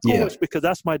comical. It's because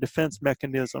that's my defense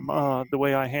mechanism, the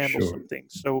way I handle some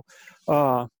things. So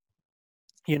and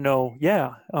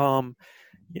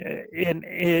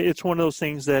it's one of those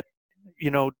things that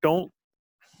don't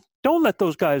let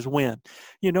those guys win,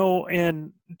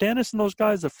 and Dennis and those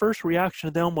guys, the first reaction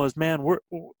to them was, man,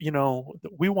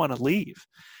 we want to leave.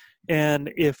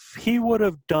 And if he would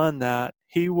have done that,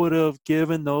 he would have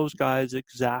given those guys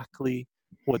exactly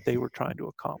what they were trying to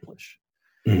accomplish.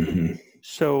 Mm-hmm.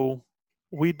 So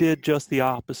we did just the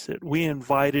opposite. We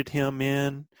invited him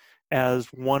in as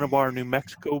one of our New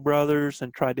Mexico brothers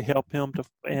and tried to help him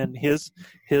and his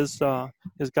guys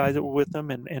that were with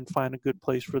him and find a good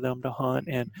place for them to hunt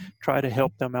and try to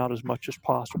help them out as much as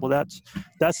possible. That's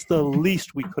the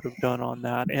least we could have done on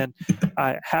that. And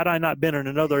had I not been in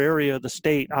another area of the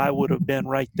state, I would have been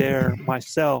right there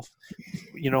myself,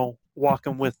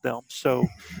 walking with them. So,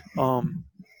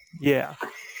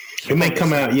 It may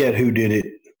come out yet who did it.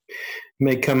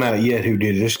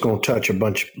 It's going to touch a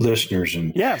bunch of listeners.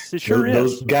 And yes, it sure is.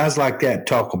 Those guys like that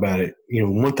talk about it.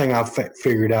 One thing I've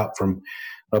figured out from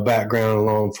a background in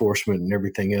law enforcement and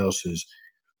everything else is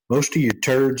most of your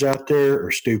turds out there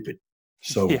are stupid.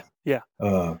 So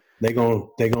they're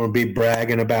gonna be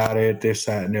bragging about it, this,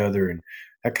 that, and the other, and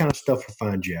that kind of stuff will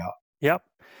find you out. Yep.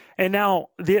 And now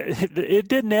it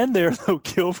didn't end there, though,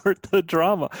 Gilbert, the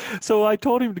drama. So I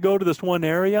told him to go to this one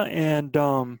area, and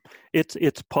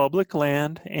it's public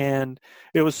land. And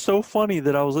it was so funny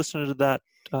that I was listening to that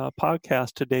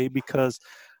podcast today because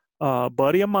a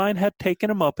buddy of mine had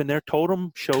taken him up in there,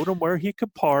 showed him where he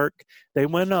could park. They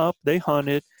went up, they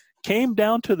hunted, came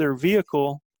down to their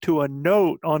vehicle to a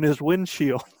note on his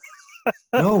windshield.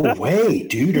 No way,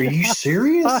 dude. Are you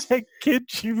serious? I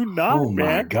kid you not, man. Oh,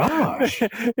 my gosh.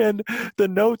 And the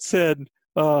note said,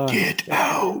 get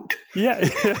out. Yeah.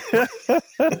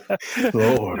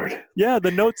 Lord. Yeah,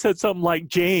 the note said something like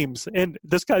James, and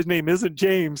this guy's name isn't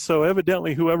James, so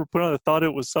evidently whoever put on it thought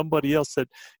it was somebody else. Said,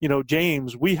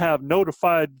 James, we have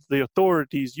notified the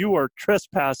authorities you are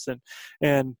trespassing,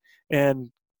 and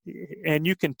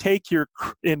you can take your,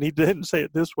 and he didn't say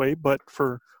it this way, but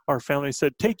for our family, he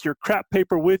said, take your crap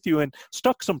paper with you, and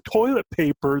stuck some toilet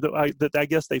paper that I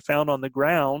guess they found on the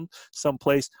ground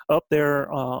someplace up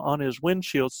there on his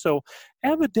windshield. So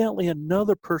evidently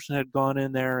another person had gone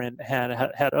in there and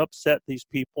had upset these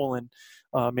people, and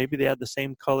maybe they had the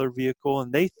same color vehicle,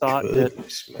 and they thought that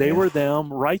they were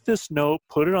them. Write this note,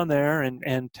 put it on there,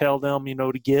 and tell them,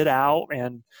 to get out,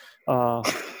 and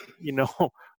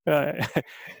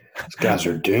these guys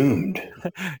are doomed.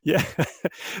 Yeah.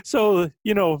 So,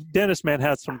 Dennis, man,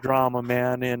 had some drama,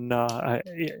 man. And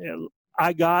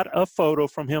I got a photo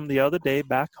from him the other day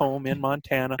back home in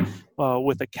Montana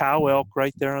with a cow elk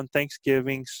right there on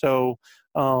Thanksgiving. So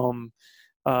the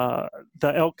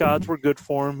elk gods were good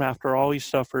for him after all he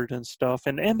suffered and stuff.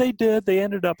 And they did. They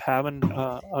ended up having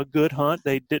a good hunt.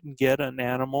 They didn't get an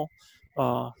animal.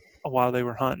 while they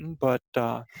were hunting, but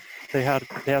they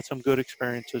had some good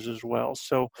experiences as well.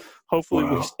 So hopefully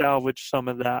we salvage some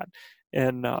of that.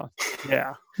 And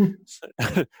yeah.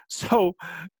 So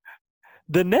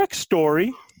the next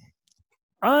story,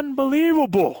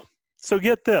 unbelievable. So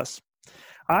get this.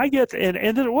 I get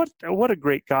and what a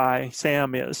great guy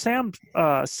Sam is. Sam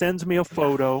sends me a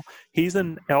photo. He's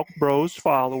an Elk Bros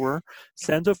follower.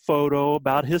 Sends a photo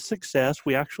about his success.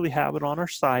 We actually have it on our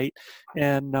site,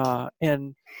 and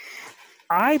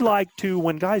I like to,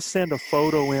 when guys send a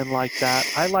photo in like that,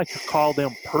 I like to call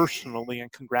them personally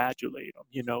and congratulate them.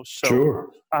 You know, so Sure.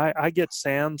 I get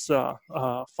Sam's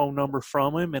phone number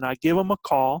from him, and I give him a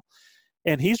call,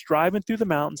 and he's driving through the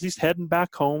mountains. He's heading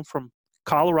back home from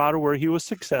Colorado where he was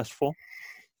successful,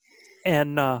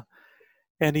 and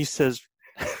he says,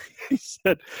 he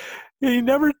said, he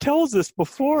never tells this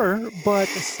before, but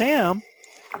Sam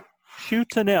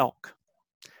shoots an elk,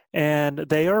 and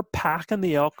they are packing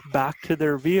the elk back to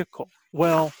their vehicle.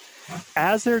 Well,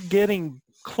 as they're getting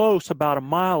close, about a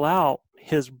mile out,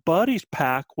 his buddy's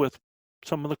pack with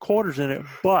some of the quarters in it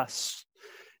busts.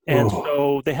 And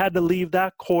so they had to leave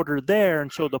that quarter there.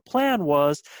 And so the plan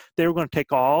was they were going to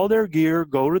take all their gear,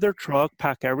 go to their truck,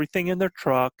 pack everything in their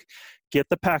truck, get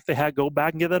the pack they had, go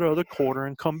back and get that other quarter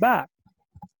and come back.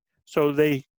 So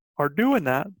they are doing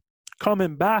that,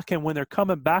 coming back. And when they're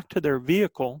coming back to their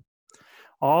vehicle,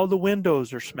 all the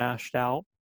windows are smashed out.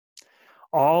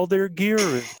 All their gear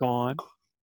is gone.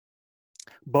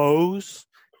 Bows,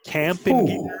 camping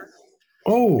gear,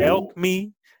 elk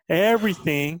meat,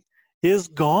 everything is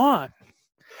gone.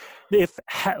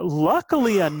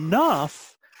 Luckily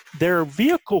enough, their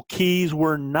vehicle keys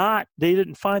were not, they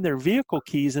didn't find their vehicle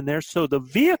keys in there. So the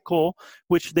vehicle,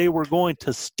 which they were going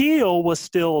to steal, was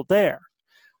still there,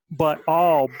 but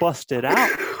all busted out.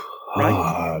 Right?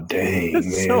 Oh, dang,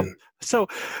 man. So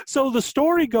the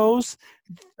story goes,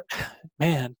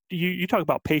 man, you talk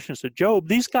about patience of Job.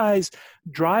 These guys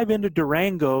drive into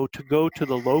Durango to go to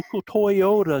the local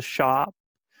Toyota shop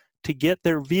to get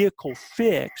their vehicle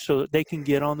fixed so that they can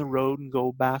get on the road and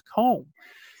go back home.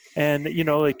 And, you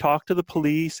know, they talk to the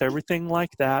police, everything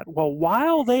like that. Well,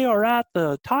 while they are at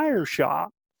the tire shop,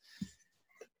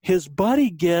 his buddy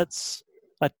gets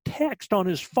a text on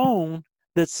his phone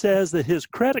that says that his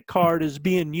credit card is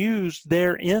being used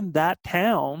there in that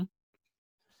town.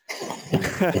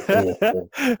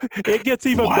 It gets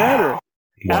even better.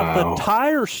 At the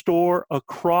tire store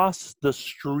across the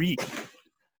street.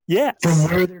 Yes. From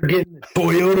where they're getting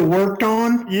Toyota worked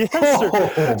on? Yes,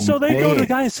 sir. So they go to the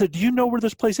guy and said, do you know where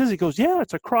this place is? He goes, yeah,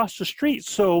 it's across the street.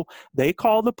 So they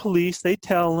call the police. They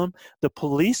tell them. The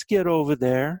police get over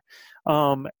there.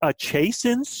 A chase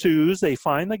ensues. They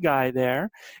find the guy there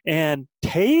and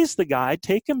tase the guy,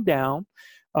 take him down,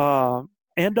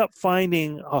 end up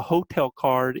finding a hotel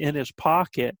card in his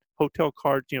pocket. Hotel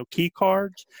cards, you know, key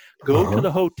cards, go to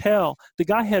the hotel. The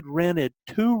guy had rented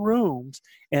 2 rooms,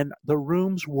 and the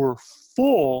rooms were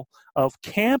full of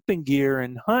camping gear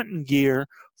and hunting gear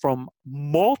from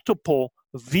multiple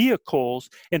vehicles.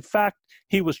 In fact,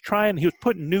 he was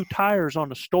putting new tires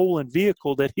on a stolen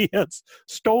vehicle that he had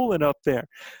stolen up there.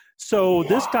 So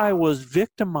this guy was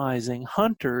victimizing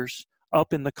hunters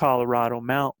up in the Colorado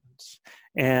mountains.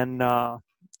 And,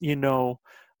 you know,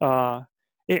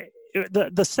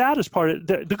 the saddest part,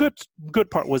 the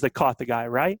good part was they caught the guy,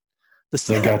 right?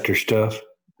 They got their stuff.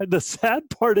 The sad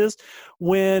part is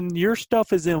when your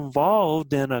stuff is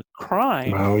involved in a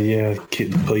crime. Oh, yeah.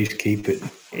 Please keep it.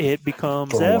 It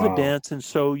becomes evidence, and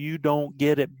so you don't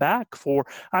get it back for.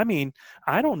 I mean,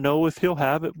 I don't know if he'll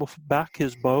have it back,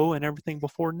 his bow and everything,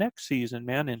 before next season,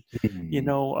 man. And you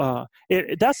know,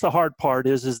 that's the hard part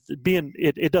is being.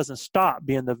 It doesn't stop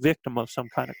being the victim of some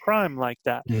kind of crime like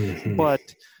that, but.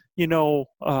 You know,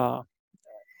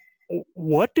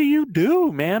 what do you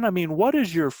do, man? I mean, what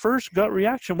is your first gut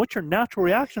reaction? What's your natural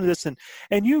reaction to this? And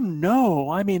you know,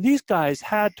 I mean, these guys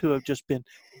had to have just been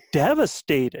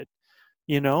devastated,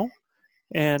 you know,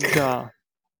 and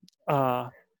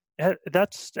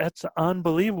that's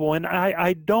unbelievable. And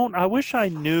I wish I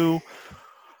knew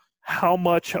how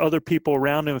much other people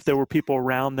around them, if there were people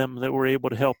around them that were able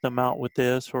to help them out with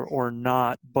this or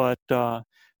not. But,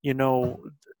 you know,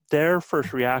 their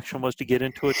first reaction was to get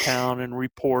into a town and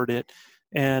report it.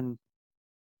 And,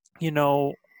 you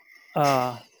know,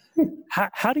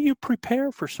 how do you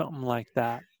prepare for something like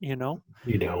that, you know?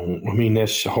 You don't. I mean,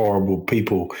 that's horrible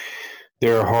people.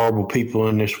 There are horrible people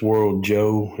in this world,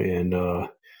 Joe. And,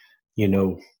 you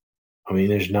know, I mean,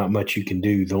 there's not much you can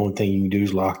do. The only thing you can do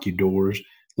is lock your doors.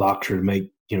 Locks are to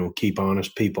make, you know, keep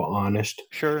honest people honest.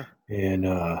 Sure. And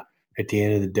at the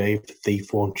end of the day, if the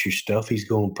thief wants your stuff, he's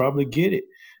going to probably get it.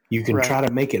 You can try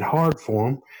to make it hard for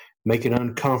him, make it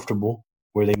uncomfortable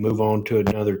where they move on to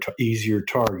another easier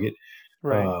target.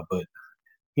 Right. But,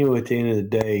 at the end of the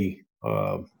day,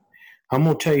 I'm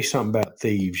going to tell you something about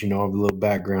thieves. I have a little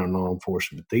background in law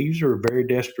enforcement. Thieves are very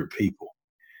desperate people,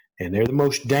 and they're the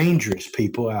most dangerous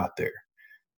people out there.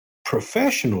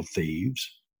 Professional thieves,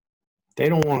 they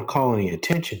don't want to call any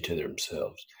attention to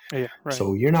themselves. Yeah, right.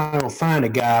 So you're not going to find a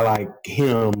guy like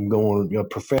him a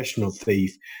professional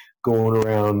thief, going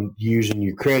around using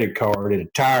your credit card at a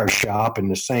tire shop in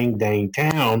the same dang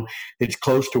town that's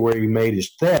close to where he made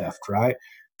his theft, right?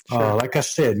 Sure. Like I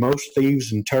said, most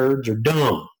thieves and turds are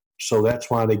dumb, so that's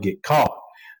why they get caught.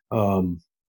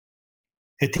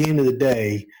 At the end of the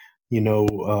day,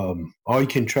 all you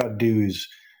can try to do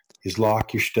is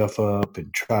lock your stuff up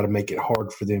and try to make it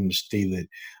hard for them to steal it.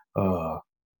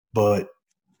 But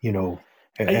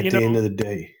at the end of the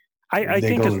day, I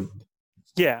think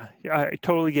I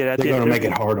totally get it. They're going to make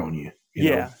it hard on you.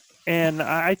 You know? And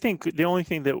I think the only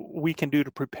thing that we can do to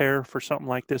prepare for something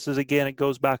like this is, again, it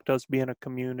goes back to us being a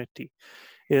community,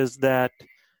 is that,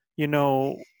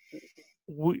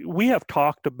 we have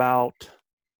talked about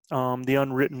the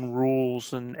unwritten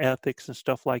rules and ethics and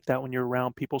stuff like that when you're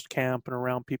around people's camp and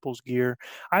around people's gear.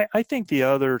 I think the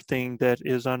other thing that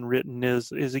is unwritten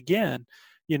is again,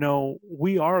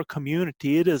 we are a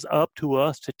community. It is up to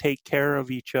us to take care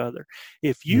of each other.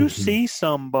 If you see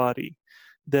somebody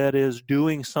that is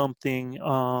doing something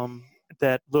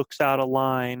that looks out of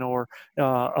line or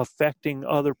affecting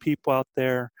other people out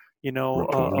there,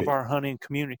 of our hunting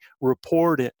community,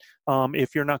 report it.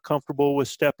 If you're not comfortable with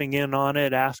stepping in on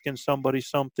it, asking somebody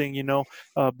something,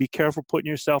 be careful putting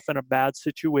yourself in a bad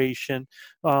situation.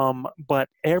 But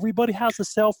everybody has a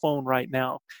cell phone right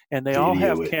now, and they all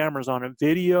have cameras on it.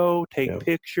 Video, take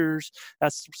pictures.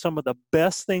 That's some of the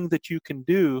best thing that you can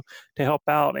do to help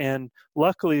out. And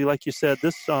luckily, like you said,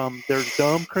 there's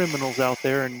dumb criminals out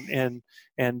there, and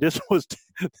this was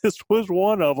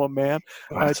one of them, man.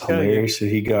 That's hilarious that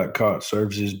he got caught.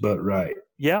 Serves his butt right.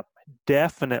 Yep,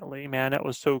 definitely, man. That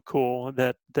was so cool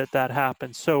that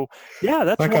happened. So, yeah,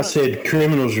 that's like I said,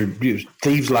 criminals are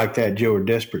thieves like that, Joe, are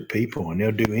desperate people, and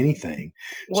they'll do anything.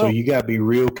 So you got to be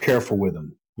real careful with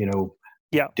them.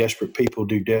 Desperate people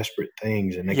do desperate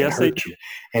things, and they can hurt you.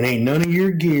 And ain't none of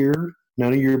your gear,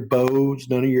 none of your bows,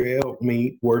 none of your elk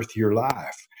meat worth your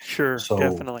life. Sure, so,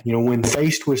 definitely. When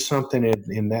faced with something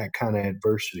in that kind of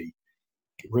adversity,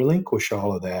 relinquish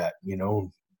all of that,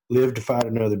 live to fight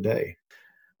another day.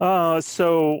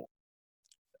 So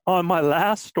on my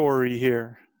last story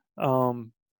here,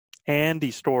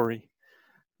 Andy's story,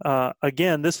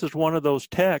 again, this is one of those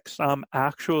texts. I'm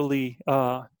actually,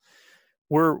 we're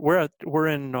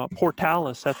in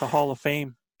Portales at the Hall of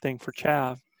Fame thing for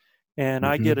Chav. And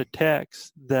I get a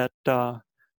text that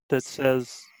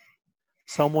says,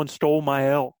 someone stole my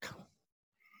elk.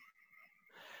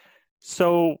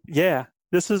 So, yeah,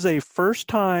 this is a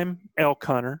first-time elk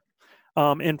hunter.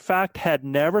 In fact, had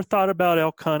never thought about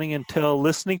elk hunting until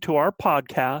listening to our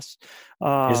podcast.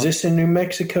 Is this in New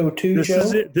Mexico too, Joe?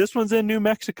 This one's in New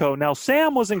Mexico. Now,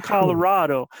 Sam was in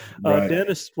Colorado. Right.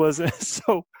 Dennis was.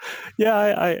 So,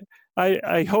 yeah,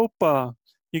 I hope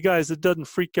you guys, it doesn't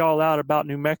freak y'all out about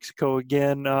New Mexico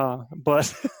again.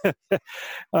 But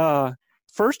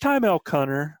first-time elk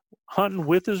hunter, hunting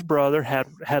with his brother,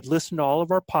 had listened to all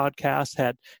of our podcasts,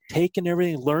 had taken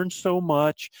everything, learned so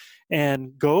much,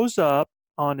 and goes up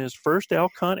on his first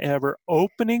elk hunt ever,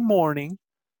 opening morning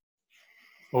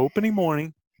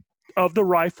of the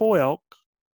rifle elk,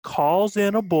 calls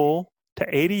in a bull to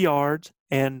 80 yards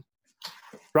and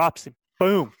drops him.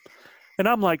 Boom. And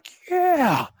I'm like,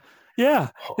 yeah.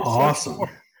 Awesome.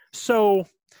 So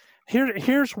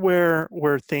here's where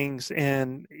things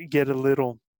get a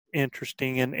little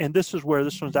interesting, and this is where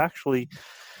this one's actually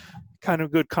kind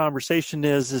of good conversation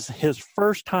is his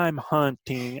first time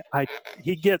hunting.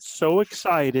 He gets so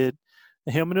excited.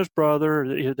 Him and his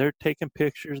brother, they're taking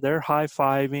pictures, they're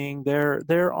high-fiving,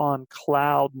 they're on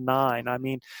cloud nine. I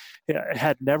mean,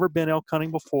 had never been elk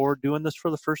hunting before, doing this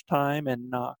for the first time,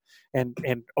 and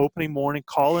opening morning,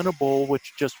 calling a bull,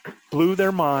 which just blew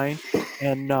their mind,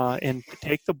 and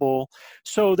take the bull.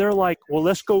 So they're like, well,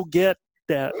 let's go get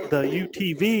the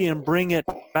UTV and bring it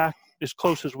back as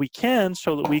close as we can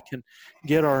so that we can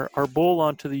get our bull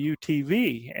onto the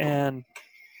UTV. And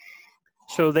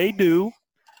so they do.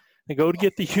 They go to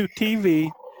get the UTV,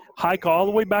 hike all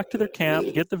the way back to their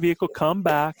camp, get the vehicle, come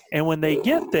back. And when they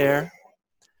get there,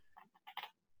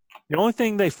 the only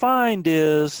thing they find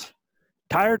is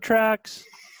tire tracks,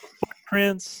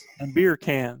 footprints, and beer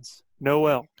cans. No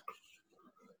elk.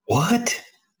 What?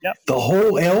 Yep. The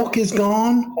whole elk is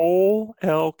gone? Whole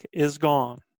elk is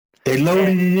gone. They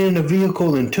loaded it in a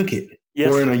vehicle and took it.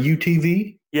 Yes, or in sir. a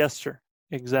UTV. Yes, sir.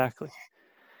 Exactly.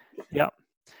 Yeah.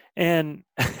 And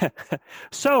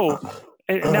so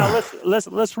now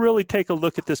let's really take a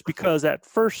look at this, because at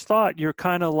first thought you're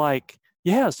kind of like,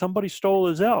 yeah, somebody stole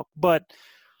his elk. But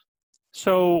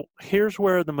so here's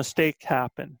where the mistake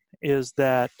happened, is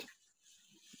that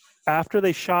after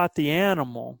they shot the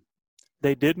animal,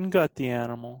 they didn't gut the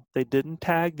animal, they didn't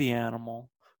tag the animal.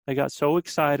 They got so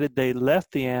excited they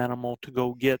left the animal to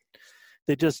go get.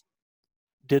 They just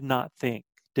didn't think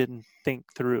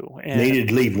through. And Needed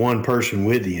to leave one person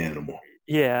with the animal.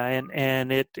 yeah,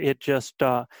 and it just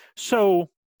so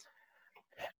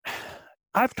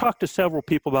I've talked to several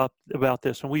people about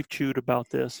this, and we've chewed about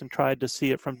this and tried to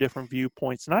see it from different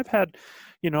viewpoints. And I've had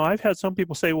some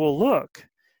people say, well, look,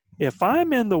 if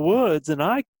I'm in the woods and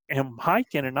I am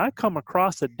hiking and I come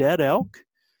across a dead elk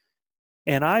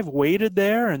and I've waited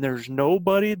there and there's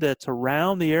nobody that's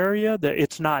around the area, that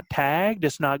it's not tagged,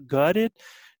 it's not gutted.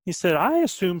 He said, I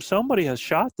assume somebody has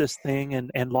shot this thing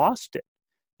and lost it.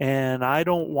 And I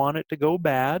don't want it to go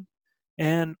bad.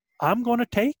 And I'm going to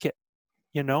take it,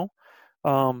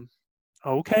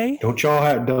 Okay.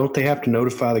 Don't they have to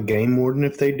notify the game warden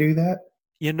if they do that?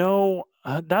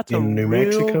 That's in New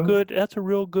Mexico? That's a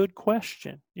real good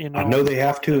question. I know they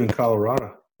have to in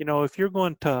Colorado. If you're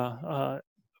going to,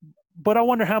 but I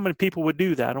wonder how many people would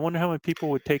do that. I wonder how many people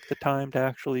would take the time to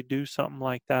actually do something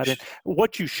like that. And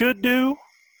what you should do,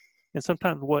 and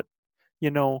sometimes what,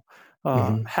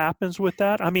 happens with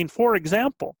that. I mean, for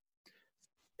example.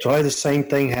 So I had the same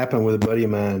thing happen with a buddy of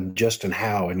mine, Justin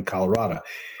Howe, in Colorado.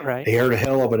 Right. They heard a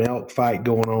hell of an elk fight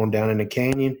going on down in the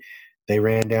canyon. They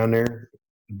ran down there.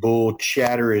 Bull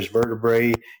shatter his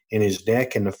vertebrae in his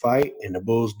neck in the fight, and the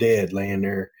bull's dead laying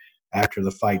there after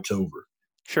the fight's over.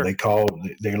 Sure. They called.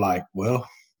 They're like, well,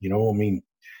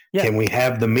 Yeah. Can we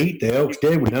have the meat? The elk's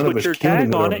dead. None of us killed him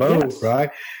with our bow, yes.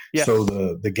 right? Yes. So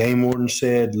the game warden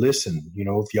said, listen,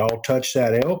 if y'all touch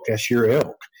that elk, that's your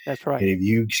elk. That's right. And if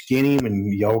you skin him,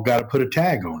 and y'all got to put a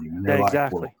tag on him. And they're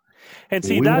exactly. like, and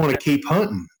see, we want to keep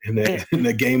hunting. And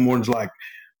the game warden's like,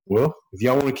 well, if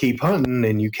y'all want to keep hunting,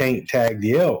 then you can't tag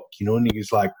the elk. And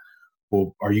he's like,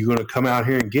 well, are you going to come out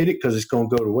here and get it? Because it's going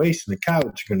to go to waste and the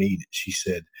coyotes are going to eat it. She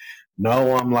said,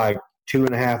 no, I'm like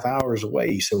 2.5 hours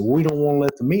away. He said, well, we don't want to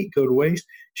let the meat go to waste.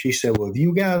 She said, well, if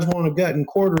you guys want to gut and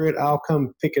quarter it, I'll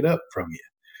come pick it up from you.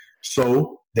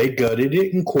 So they gutted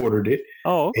it and quartered it.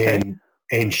 Oh, okay.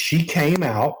 And she came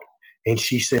out and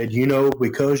she said,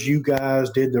 because you guys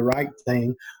did the right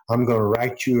thing, I'm going to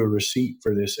write you a receipt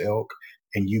for this elk,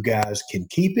 and you guys can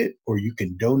keep it or you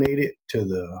can donate it to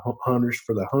the Hunters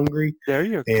for the Hungry. There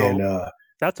you go. And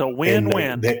that's a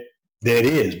win-win. That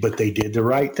is, but they did the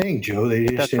right thing, Joe. They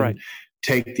just didn't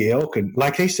take the elk. And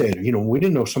like they said, we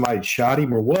didn't know somebody shot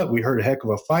him or what. We heard a heck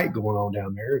of a fight going on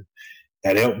down there.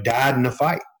 That elk died in the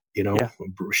fight,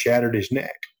 shattered his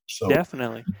neck. So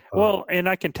definitely. Well, and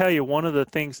I can tell you one of the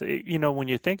things, when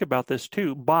you think about this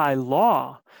too, by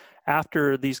law,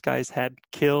 after these guys had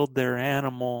killed their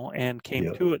animal and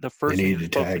came to it, the first thing they're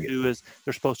supposed to do is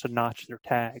they're supposed to notch their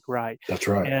tag, right? That's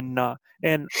right. And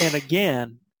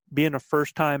again, being a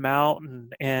first time out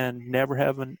and never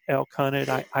having elk hunted,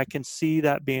 I can see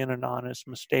that being an honest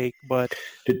mistake. But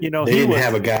they didn't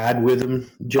have a guide with them,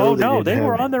 Joe. Oh no, they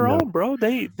were on their own, bro.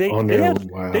 They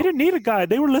didn't need a guide.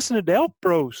 They were listening to Elk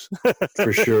Bros.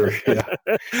 For sure.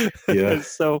 Yeah.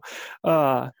 So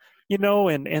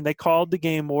and they called the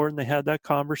game warden. They had that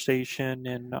conversation,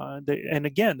 and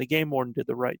again, the game warden did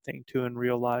the right thing too and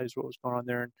realized what was going on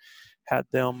there and had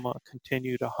them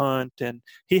continue to hunt. And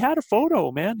he had a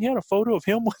photo, man. He had a photo of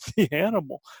him with the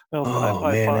animal.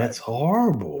 That's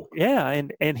horrible. Yeah,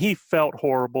 and he felt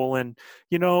horrible. And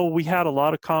we had a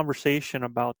lot of conversation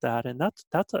about that, and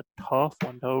that's a tough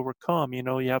one to overcome.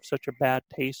 You have such a bad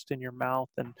taste in your mouth,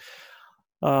 and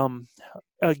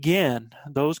again,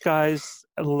 those guys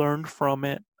learned from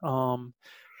it.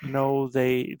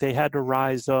 They had to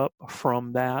rise up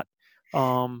from that.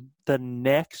 The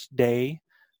next day,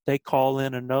 they call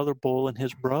in another bull and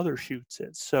his brother shoots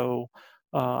it. So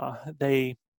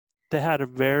they had a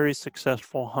very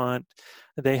successful hunt.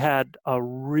 They had a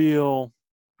real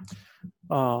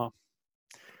up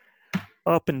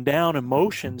and down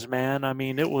emotions, man. I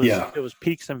mean, it was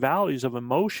peaks and valleys of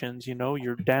emotions.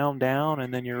 You're down,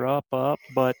 and then you're up. But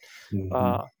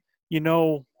when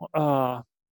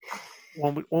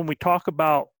we talk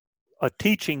about a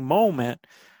teaching moment,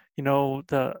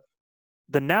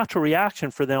 the natural reaction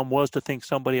for them was to think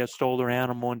somebody had stole their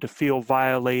animal and to feel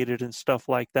violated and stuff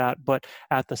like that. But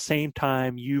at the same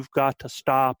time, you've got to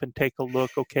stop and take a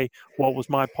look. Okay, what was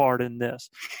my part in this?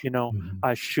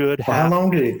 I should have. How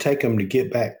long did it take them to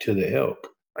get back to the elk?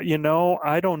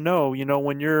 I don't know.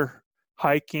 When you're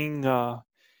hiking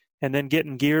and then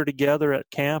getting gear together at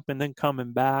camp and then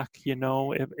coming back,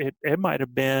 it might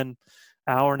have been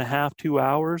hour and a half, 2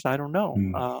 hours. I don't know.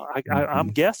 I'm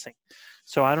guessing.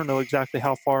 So I don't know exactly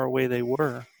how far away they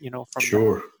were, from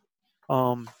Sure.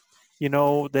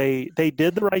 They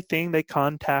did the right thing. They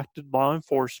contacted law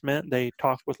enforcement. They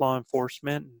talked with law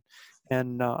enforcement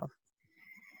and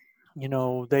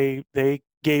they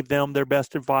gave them their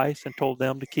best advice and told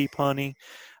them to keep hunting.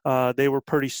 They were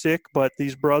pretty sick, but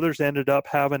these brothers ended up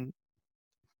having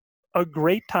a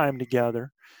great time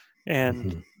together.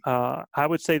 And I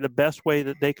would say the best way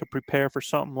that they could prepare for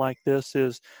something like this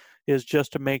is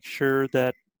just to make sure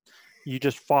that you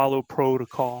just follow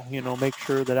protocol. Make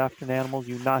sure that after an animal,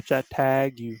 you notch that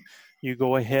tag, you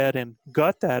go ahead and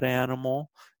gut that animal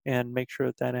and make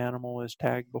sure that animal is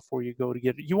tagged before you go to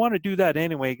get it. You want to do that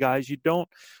anyway, guys. You don't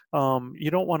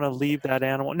want to leave that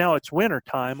animal. Now it's winter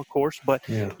time, of course, but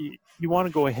you want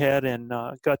to go ahead and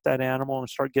gut that animal and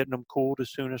start getting them cooled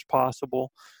as soon as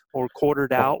possible, or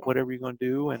quartered out, whatever you're going to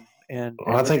do. And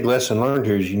I think lesson learned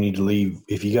here is you need to leave.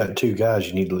 If you got 2 guys,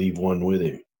 you need to leave one with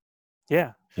him.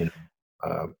 Yeah.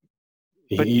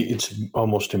 It's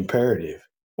almost imperative.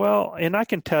 Well, and I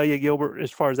can tell you, Gilbert, as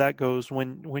far as that goes,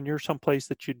 when you're someplace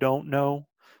that you don't know,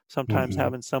 sometimes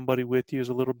having somebody with you is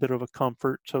a little bit of a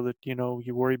comfort, so that,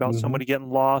 you worry about somebody getting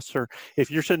lost. Or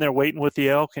if you're sitting there waiting with the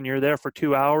elk and you're there for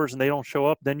 2 hours and they don't show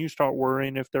up, then you start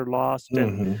worrying if they're lost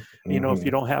and, if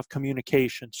you don't have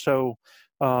communication. So,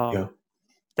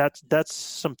 that's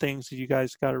some things that you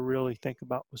guys got to really think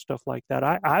about with stuff like that.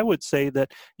 I would say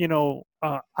that,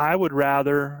 I would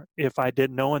rather, if I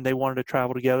didn't know and they wanted to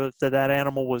travel together, that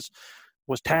animal was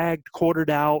tagged, quartered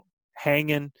out,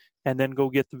 hanging, and then go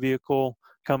get the vehicle,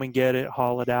 come and get it,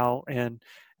 haul it out. And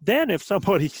then if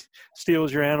somebody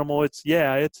steals your animal, it's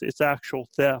actual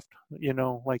theft,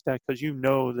 like that, because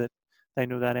that they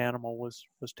knew that animal was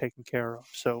taken care of.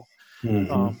 So,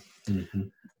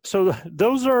 so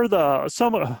those are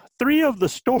the 3 of the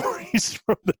stories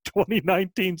from the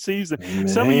 2019 season. Man.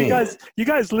 Some of you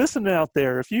guys listening out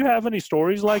there, if you have any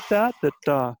stories like that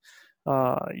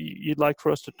you'd like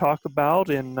for us to talk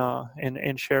about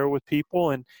and share with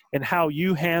people, and how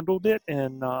you handled it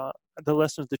and the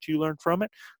lessons that you learned from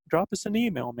it, drop us an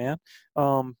email, man.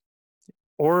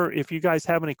 Or if you guys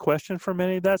have any questions from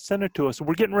any of that, send it to us.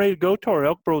 We're getting ready to go to our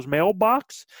Elk Bros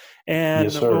mailbox. And,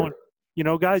 yes, sir.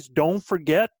 Guys, don't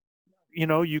forget,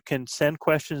 you can send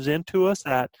questions in to us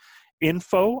at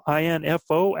info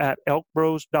at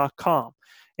elkbros.com.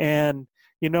 And,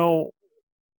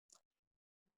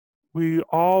 we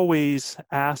always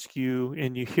ask you,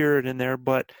 and you hear it in there,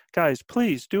 but guys,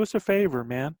 please do us a favor,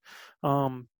 man.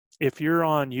 If you're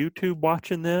on YouTube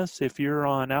watching this, if you're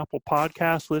on Apple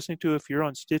Podcasts listening to it, if you're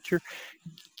on Stitcher,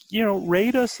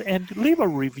 rate us and leave a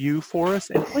review for us.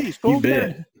 And please go over there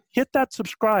and hit that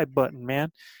subscribe button,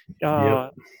 man.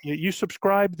 You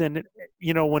subscribe, then,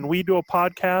 when we do a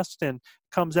podcast and it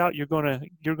comes out, you're gonna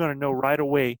know right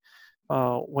away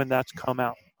when that's come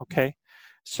out. Okay.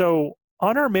 So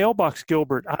on our mailbox,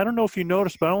 Gilbert, I don't know if you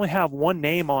noticed, but I only have one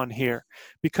name on here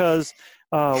because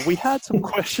we had some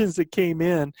questions that came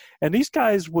in, and these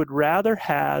guys would rather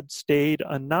had stayed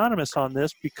anonymous on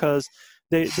this because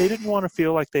they didn't want to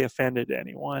feel like they offended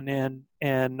anyone,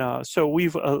 and so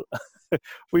we've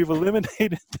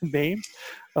eliminated the names,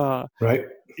 right?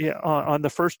 Yeah, on the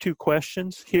first 2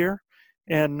 questions here,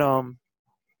 and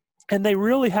they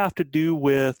really have to do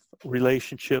with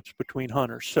relationships between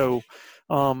hunters. So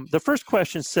the first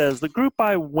question says, the group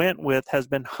I went with has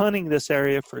been hunting this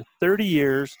area for 30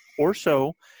 years or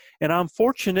so, and I'm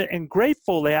fortunate and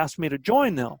grateful they asked me to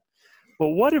join them. But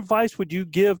what advice would you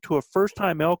give to a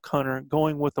first-time elk hunter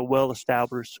going with a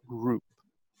well-established group?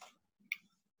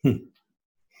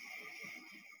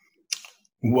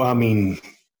 Well, I mean,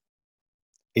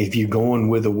 if you're going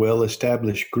with a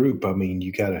well-established group, I mean,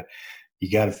 you gotta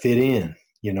fit in.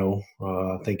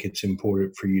 I think it's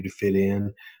important for you to fit in.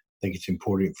 I think it's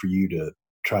important for you to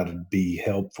try to be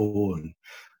helpful and,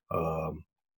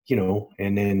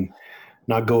 and then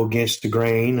not go against the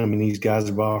grain. I mean, these guys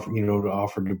have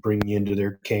offered to bring you into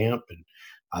their camp, and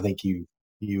I think you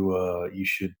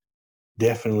should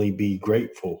definitely be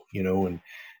grateful, and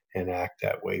act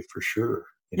that way for sure.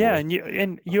 Yeah,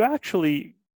 and you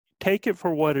actually take it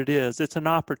for what it is. It's an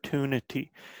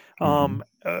opportunity.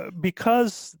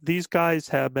 Because these guys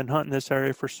have been hunting this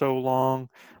area for so long,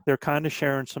 they're kind of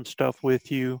sharing some stuff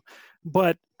with you.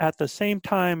 But at the same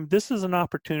time, this is an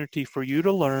opportunity for you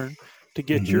to learn, to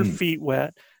get your feet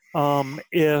wet,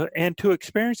 and to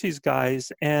experience these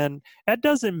guys. And that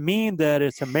doesn't mean that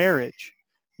it's a marriage.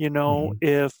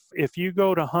 if you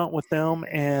go to hunt with them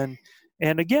and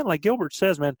again, like Gilbert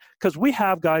says, man, because we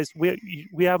have guys,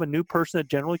 we have a new person that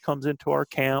generally comes into our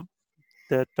camp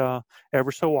that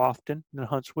ever so often and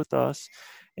hunts with us,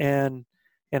 and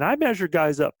I measure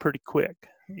guys up pretty quick,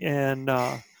 and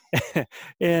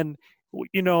and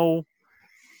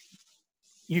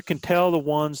you can tell the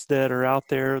ones that are out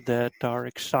there that are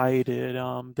excited,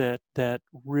 that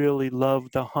really love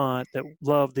the hunt, that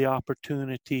love the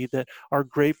opportunity, that are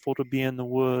grateful to be in the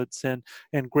woods and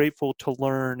grateful to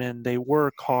learn, and they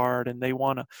work hard and they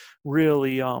want to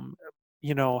really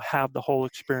have the whole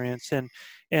experience.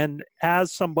 And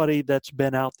as somebody that's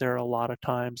been out there a lot of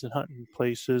times and hunting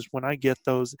places, when I get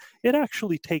those, it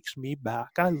actually takes me back.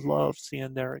 I love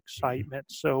seeing their excitement.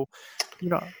 So,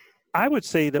 I would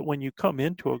say that when you come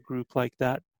into a group like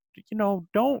that, don't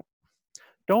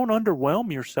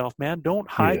underwhelm yourself, man. Don't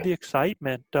hide the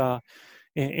excitement.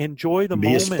 Enjoy the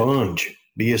moment.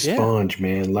 Be a sponge,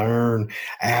 man. Learn,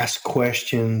 ask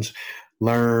questions,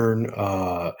 learn,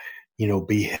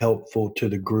 be helpful to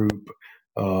the group,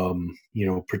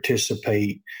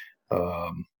 participate,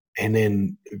 and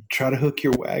then try to hook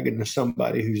your wagon to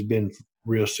somebody who's been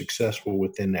real successful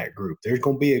within that group. There's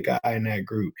going to be a guy in that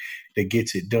group that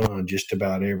gets it done just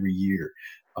about every year.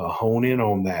 Hone in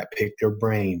on that, pick their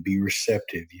brain, be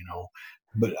receptive,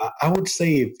 But I would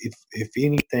say if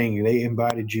anything, they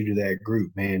invited you to that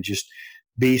group, man, just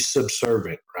be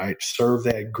subservient, right? Serve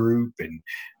that group, and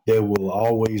they will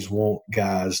always want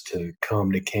guys to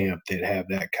come to camp that have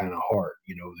that kind of heart,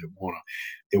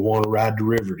 that want to ride the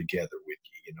river together with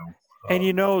you, And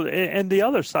and the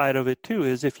other side of it too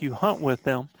is if you hunt with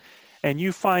them and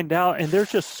you find out and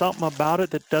there's just something about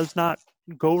it that does not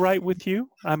go right with you.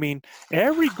 I mean,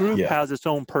 every group has its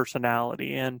own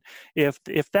personality, and if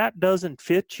that doesn't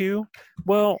fit you,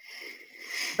 well,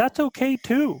 that's okay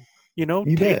too.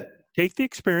 Take the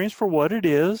experience for what it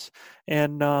is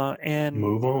and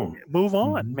move on,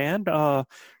 mm-hmm. man.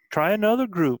 Try another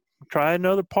group. Try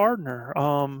another partner.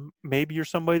 Maybe you're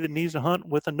somebody that needs to hunt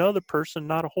with another person,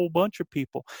 not a whole bunch of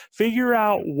people. Figure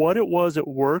out what it was that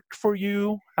worked for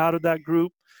you out of that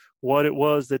group, what it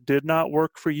was that did not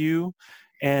work for you,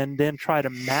 and then try to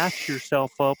match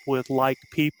yourself up with like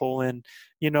people. And,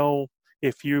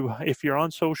 if you're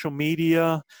on social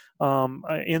media,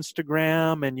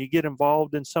 Instagram, and you get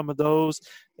involved in some of those,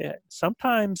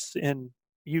 sometimes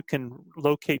you can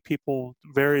locate people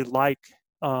very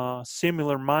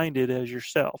similar minded as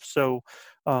yourself. So,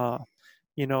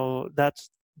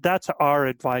 that's our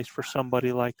advice for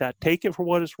somebody like that. Take it for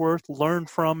what it's worth, learn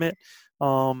from it,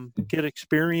 get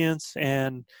experience,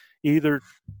 and either,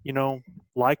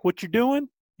 like what you're doing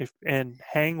and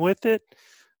hang with it,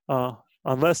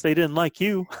 unless they didn't like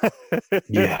you.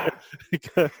 Yeah.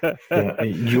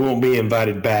 You won't be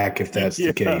invited back if that's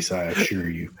the case, I assure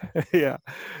you. Yeah.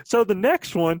 So the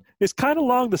next one is kind of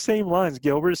along the same lines,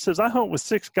 Gilbert. It says, I hunt with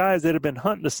 6 guys that have been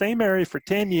hunting the same area for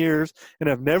 10 years and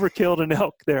have never killed an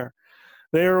elk there.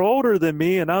 They are older than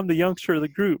me, and I'm the youngster of the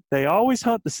group. They always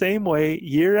hunt the same way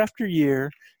year after year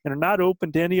and are not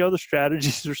open to any other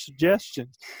strategies or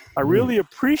suggestions. I really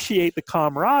appreciate the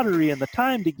camaraderie and the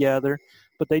time together,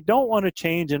 but they don't want to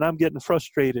change, and I'm getting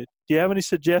frustrated. Do you have any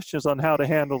suggestions on how to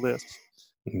handle this?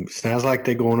 Sounds like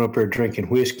they're going up there drinking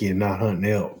whiskey and not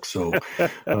hunting elk. So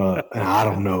I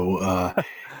don't know.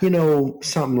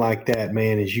 Something like that,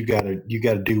 man, is you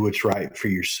gotta do what's right for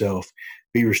yourself.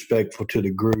 Be respectful to the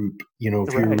group.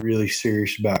 If you're really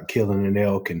serious about killing an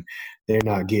elk and they're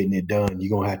not getting it done,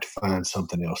 you're gonna have to find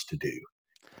something else to do.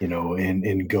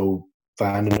 And go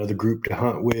find another group to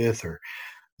hunt with, or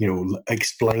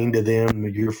explain to them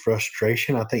your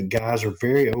frustration. I think guys are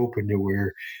very open to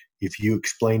where if you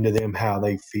explain to them how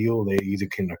they feel, they either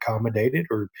can accommodate it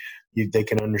or they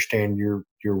can understand you're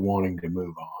wanting to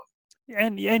move on.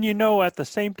 And at the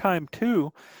same time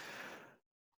too,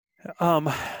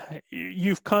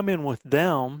 you've come in with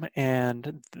them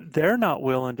and they're not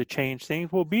willing to change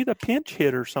things. Well, be the pinch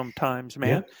hitter sometimes,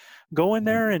 man. Yeah. Go in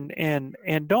there and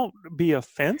don't be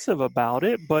offensive about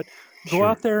it, but go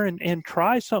out there and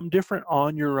try something different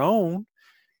on your own.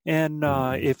 And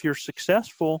if you're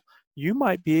successful, you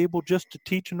might be able just to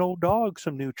teach an old dog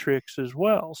some new tricks as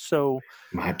well. So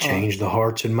might change the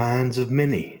hearts and minds of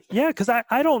many. Yeah, because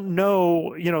I don't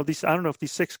know, I don't know if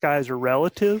these 6 guys are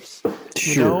relatives.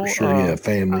 Sure,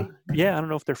 family. I don't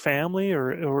know if they're family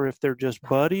or if they're just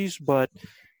buddies, but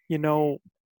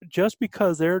just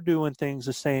because they're doing things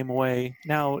the same way.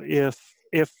 Now, if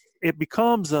it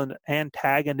becomes an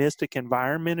antagonistic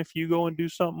environment if you go and do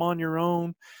something on your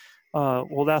own,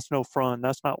 well, that's no fun.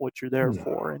 That's not what you're there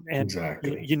for. And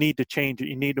exactly. You need to change it.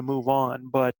 You need to move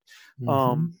on. But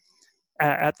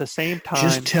at the same time,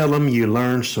 just tell them you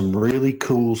learned some really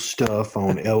cool stuff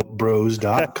on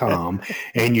elkbros.com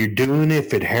and you're doing it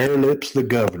if it hair lips the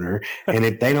governor. And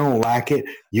if they don't like it,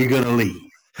 you're going to leave.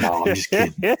 No, I'm just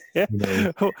kidding.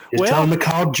 Just tell them to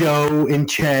call Joe and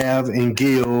Chav and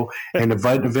Gil and the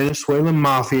Venezuelan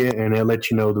mafia, and they'll let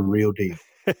you know the real deal.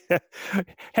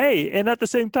 Hey, and at the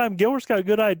same time, Gilbert's got a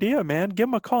good idea, man. Give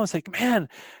him a call and say, man,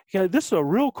 this is a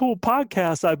real cool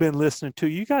podcast I've been listening to.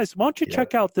 You guys, why don't you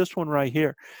check out this one right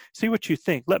here? See what you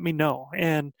think. Let me know.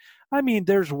 And I mean,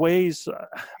 there's ways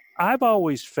I've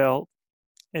always felt,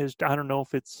 as I don't know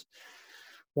if it's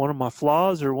one of my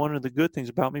flaws or one of the good things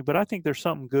about me, but I think there's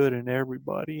something good in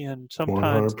everybody. And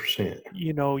sometimes, 100%.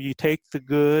 You take the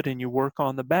good and you work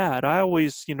on the bad. I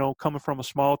always, coming from a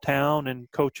small town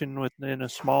and coaching in a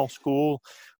small school,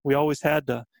 we always had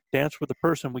to dance with the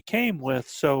person we came with.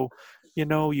 So,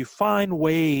 you find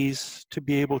ways to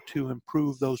be able to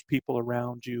improve those people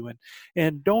around you,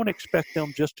 and don't expect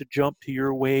them just to jump to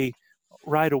your way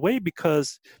right away,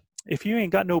 because if you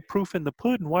ain't got no proof in the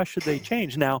pudding, why should they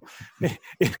change? Now,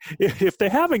 if they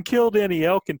haven't killed any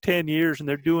elk in 10 years and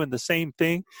they're doing the same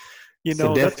thing, it's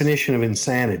the definition of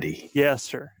insanity. Yes,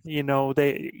 sir.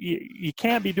 You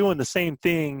can't be doing the same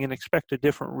thing and expect a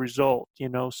different result,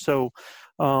 So,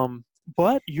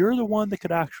 but you're the one that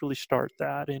could actually start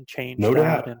that and change that. No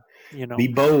doubt. And, be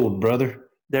bold, brother.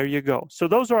 There you go. So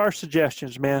those are our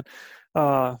suggestions, man.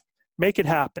 Make it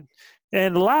happen.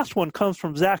 And the last one comes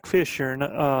from Zach Fisher.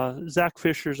 And Zach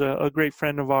Fisher's a great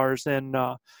friend of ours and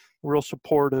real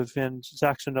supportive. And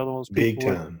Zach's another one of those people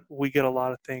big time. We get a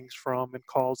lot of things from and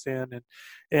calls in.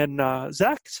 And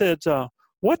Zach said,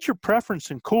 what's your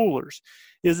preference in coolers?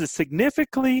 Is it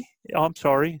significantly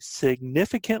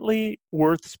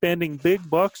worth spending big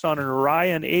bucks on an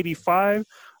Orion 85,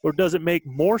 or does it make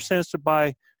more sense to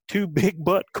buy 2 big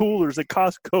butt coolers at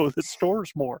Costco that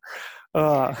stores more?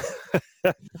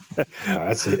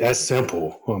 That's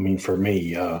simple. I mean, for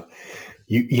me,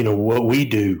 you know what we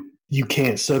do, you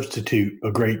can't substitute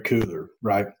a great cooler,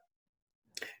 right?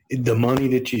 The money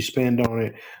that you spend on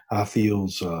it, I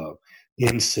feel's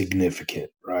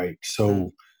insignificant, right?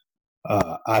 So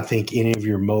I think any of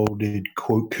your molded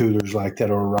coolers like that,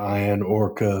 Orion,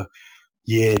 Orca,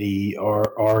 Yeti,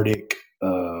 or Arctic,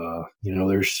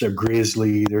 there's a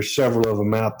Grizzly, there's several of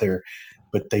them out there,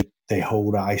 but they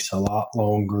hold ice a lot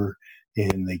longer,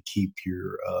 and they keep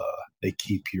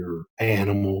your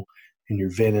animal and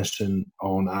your venison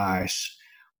on ice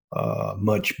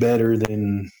much better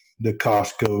than the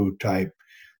Costco type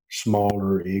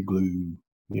smaller igloo,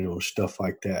 stuff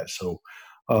like that. So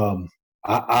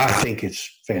I think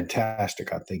it's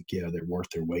fantastic. I think they're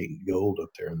worth their weight in gold up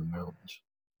there in the mountains.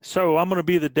 So I'm going to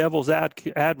be the devil's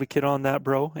advocate on that,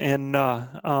 bro. And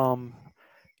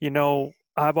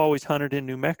I've always hunted in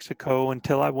New Mexico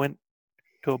until I went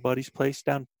to a buddy's place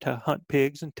down to hunt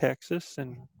pigs in Texas,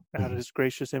 and had his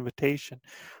gracious invitation.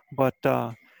 But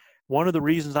one of the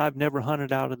reasons I've never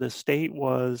hunted out of this state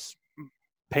was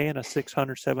paying a $600,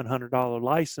 $700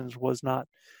 license was not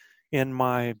in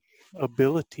my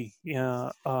ability.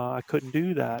 I couldn't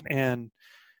do that. And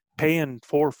paying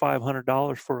 $400 or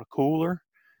 $500 for a cooler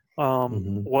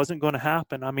wasn't going to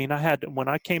happen. I mean, when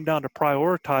I came down to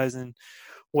prioritizing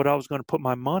what I was going to put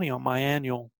my money on my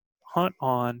annual hunt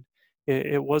on,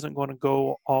 it wasn't going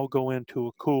to all go into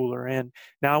a cooler. And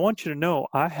now I want you to know,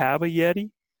 I have a Yeti.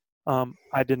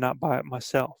 I did not buy it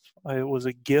myself. It was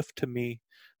a gift to me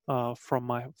from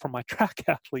my track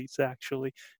athletes,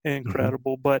 actually.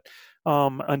 Incredible. But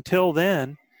until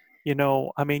then,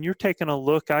 you're taking a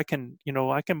look. I can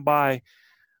buy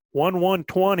one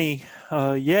 120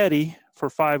 Yeti for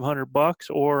 $500,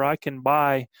 or I can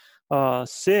buy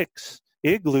 6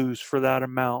 igloos for that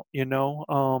amount.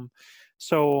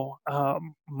 So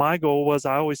my goal was,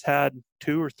 I always had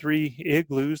 2 or 3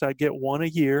 igloos. I get one a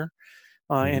year,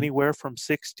 anywhere from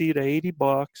 $60 to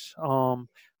 $80.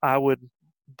 I would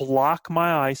block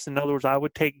my ice. In other words, I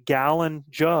would take gallon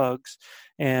jugs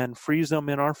and freeze them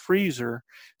in our freezer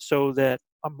so that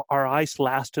our ice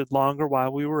lasted longer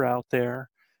while we were out there.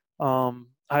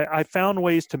 I found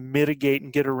ways to mitigate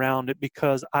and get around it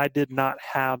because I did not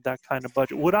have that kind of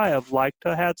budget. Would I have liked to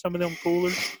have had some of them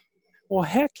coolers? Well,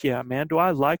 heck yeah, man. Do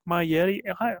I like my Yeti?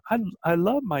 I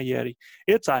love my Yeti.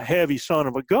 It's a heavy son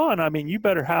of a gun. I mean, you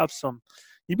better have some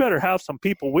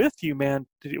people with you, man.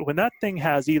 When that thing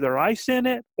has either ice in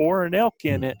it or an elk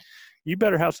in it, you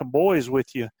better have some boys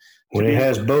with you. When it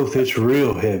has both, it's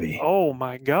real heavy. Oh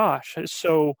my gosh.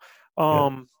 So,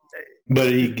 but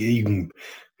you can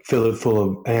fill it full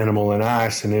of animal and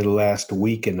ice, and it'll last a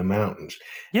week in the mountains.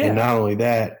 Yeah. And not only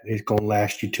that, it's going to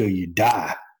last you till you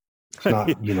die. It's not,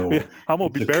 I'm gonna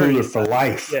be it's a buried. cooler for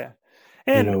life. Yeah.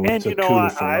 And it's a you know, cooler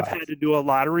for I've life. had to do a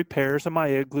lot of repairs on my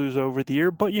igloos over the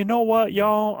year, but you know what,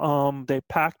 y'all? They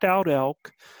packed out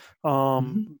elk.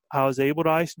 I was able to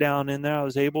ice down in there. I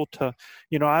was able to,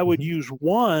 you know, I would use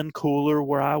one cooler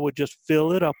where I would just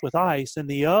fill it up with ice, and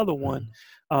the other one,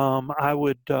 I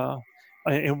would,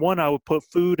 in one I would put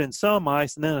food and some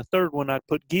ice, and then a third one I'd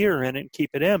put gear in it and keep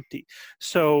it empty.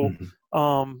 So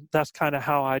that's kind of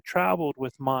how I traveled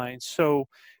with mine. So,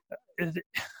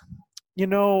 you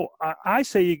know, I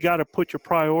say you got to put your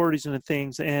priorities into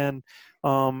things, and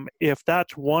if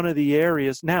that's one of the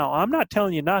areas. Now, I'm not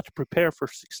telling you not to prepare for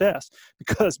success,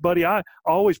 because, buddy, I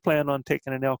always planned on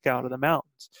taking an elk out of the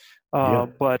mountains.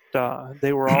 But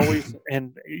they were always,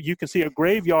 and you can see a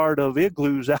graveyard of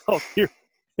igloos out here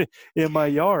in my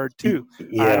yard too.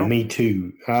 Yeah, me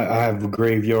too. I have a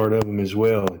graveyard of them as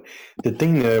well. The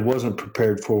thing that I wasn't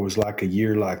prepared for was like a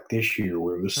year like this year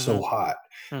where it was so hot,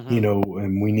 you know,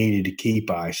 and we needed to keep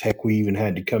ice. Heck, we even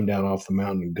had to come down off the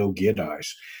mountain and go get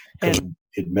ice because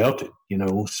it melted, you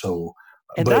know. So,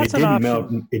 but it didn't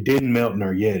melt. It didn't melt in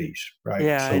our Yetis, right?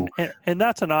 Yeah, so, and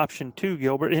that's an option too,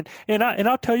 Gilbert. And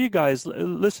I'll tell you guys,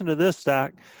 listen to this,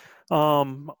 Zach.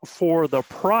 For the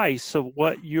price of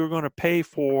what you're going to pay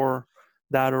for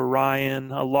that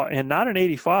Orion, and not an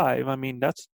 85. I mean,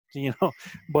 that's, you know,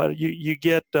 but you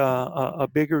get a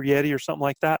bigger Yeti or something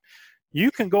like that.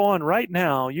 You can go on right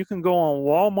now. You can go on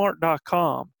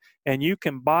Walmart.com and you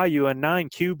can buy you a 9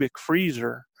 cubic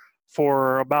freezer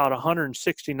for about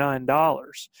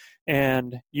 $169,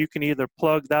 and you can either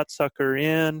plug that sucker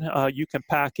in. You can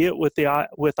pack it with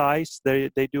ice.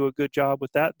 They do a good job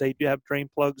with that. They do have drain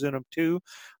plugs in them too,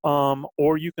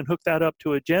 or you can hook that up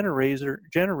to a generator,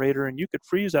 and you could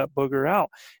freeze that booger out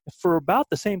for about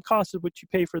the same cost as what you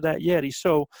pay for that Yeti.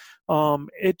 So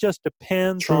it just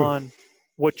depends on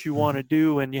what you want to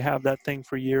do, and you have that thing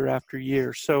for year after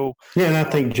year. So yeah, and I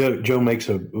think Joe makes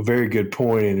a very good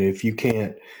point. And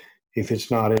if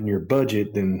it's not in your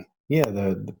budget, then yeah,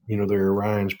 the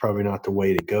Orion's probably not the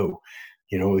way to go.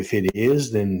 You know, if it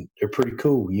is, then they're pretty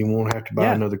cool. You won't have to buy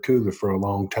another cooler for a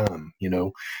long time, you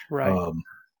know. Right.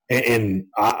 And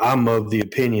I'm of the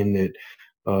opinion that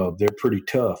they're pretty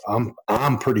tough.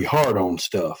 I'm pretty hard on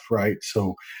stuff, right?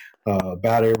 So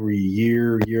about every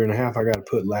year and a half, I got to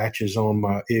put latches on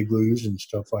my igloos and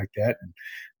stuff like that. And,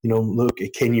 you know, look,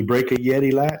 can you break a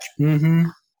Yeti latch? Mm-hmm.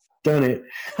 Done it.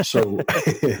 So,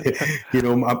 you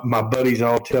know, my buddies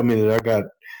all tell me that I got,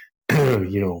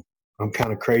 you know, I'm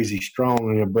kind of crazy strong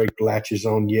and I break latches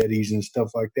on Yetis and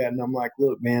stuff like that. And I'm like,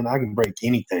 look, man, I can break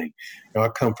anything. You know, I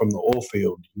come from the oil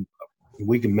field.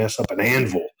 We can mess up an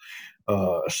anvil.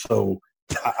 So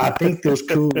I think those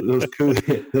coolers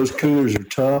are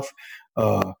tough.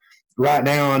 Right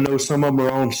now, I know some of them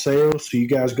are on sale, so you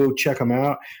guys go check them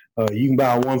out. You can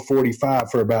buy a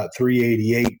 145 for about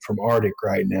 $388 from Arctic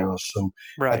right now. So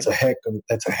that's a heck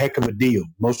of a deal.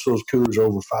 Most of those coolers are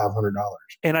over $500.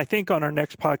 And I think on our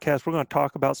next podcast, we're going to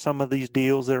talk about some of these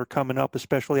deals that are coming up,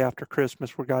 especially after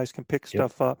Christmas, where guys can pick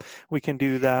stuff up. We can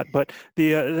do that. But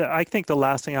I think the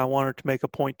last thing I wanted to make a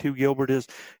point to, Gilbert, is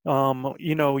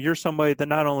you know, you're somebody that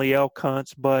not only elk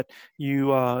hunts, but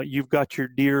you've got your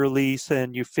deer lease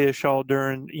and you fish all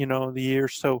during, you know, the year.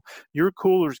 So your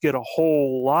coolers get a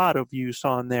whole lot of use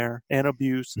on there and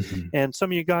abuse. And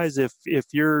some of you guys, if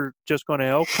you're just going to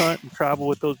elk hunt and travel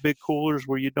with those big coolers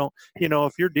where you don't, you know,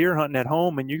 if you're deer hunting at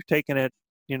home and you're taking it,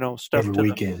 you know, stuff every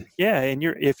weekend. And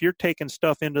if you're taking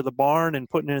stuff into the barn and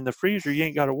putting it in the freezer, you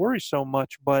ain't got to worry so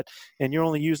much. And you're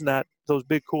only using those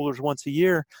big coolers once a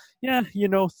year. Yeah, you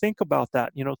know, think about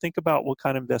that. You know, think about what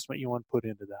kind of investment you want to put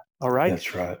into that. All right.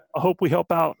 That's right. I hope we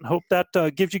help out. I hope that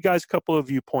gives you guys a couple of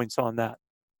viewpoints on that.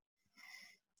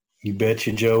 You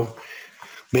betcha, Joe.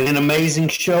 Been an amazing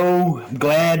show.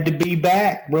 Glad to be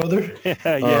back, brother.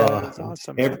 That's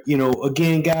awesome. You know,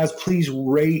 again, guys, please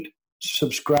rate,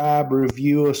 subscribe,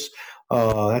 review us.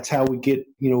 That's how we get,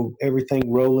 you know,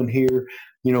 everything rolling here.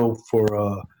 You know,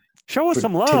 show us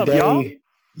some love, today, y'all.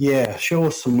 Yeah, show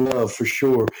us some love for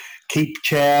sure. Keep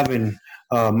Chav and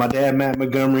my dad, Matt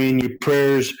Montgomery, in your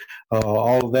prayers.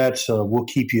 All of that. So we'll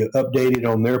keep you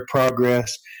updated on their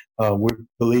progress. We're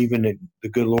believing that the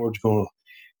good Lord's going to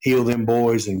heal them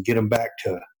boys and get them back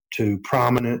to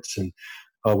prominence. And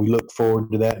we look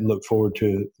forward to that and look forward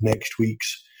to next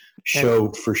week's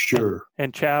show for sure.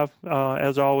 And Chav,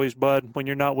 as always, bud, when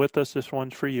you're not with us, this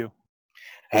one's for you.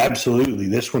 Absolutely.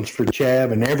 This one's for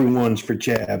Chav, and everyone's for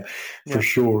Chav for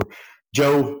sure.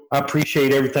 Joe, I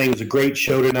appreciate everything. It was a great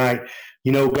show tonight.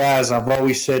 You know, guys, I've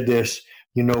always said this,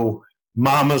 you know,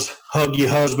 mamas, hug your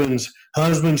husbands.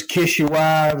 Husbands, kiss your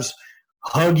wives.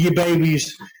 Hug your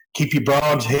babies. Keep your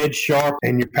broads head sharp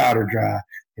and your powder dry.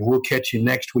 and we'll catch you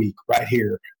next week right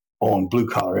here on Blue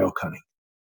Collar Elk Hunting.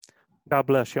 God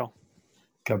bless y'all.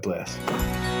 God bless.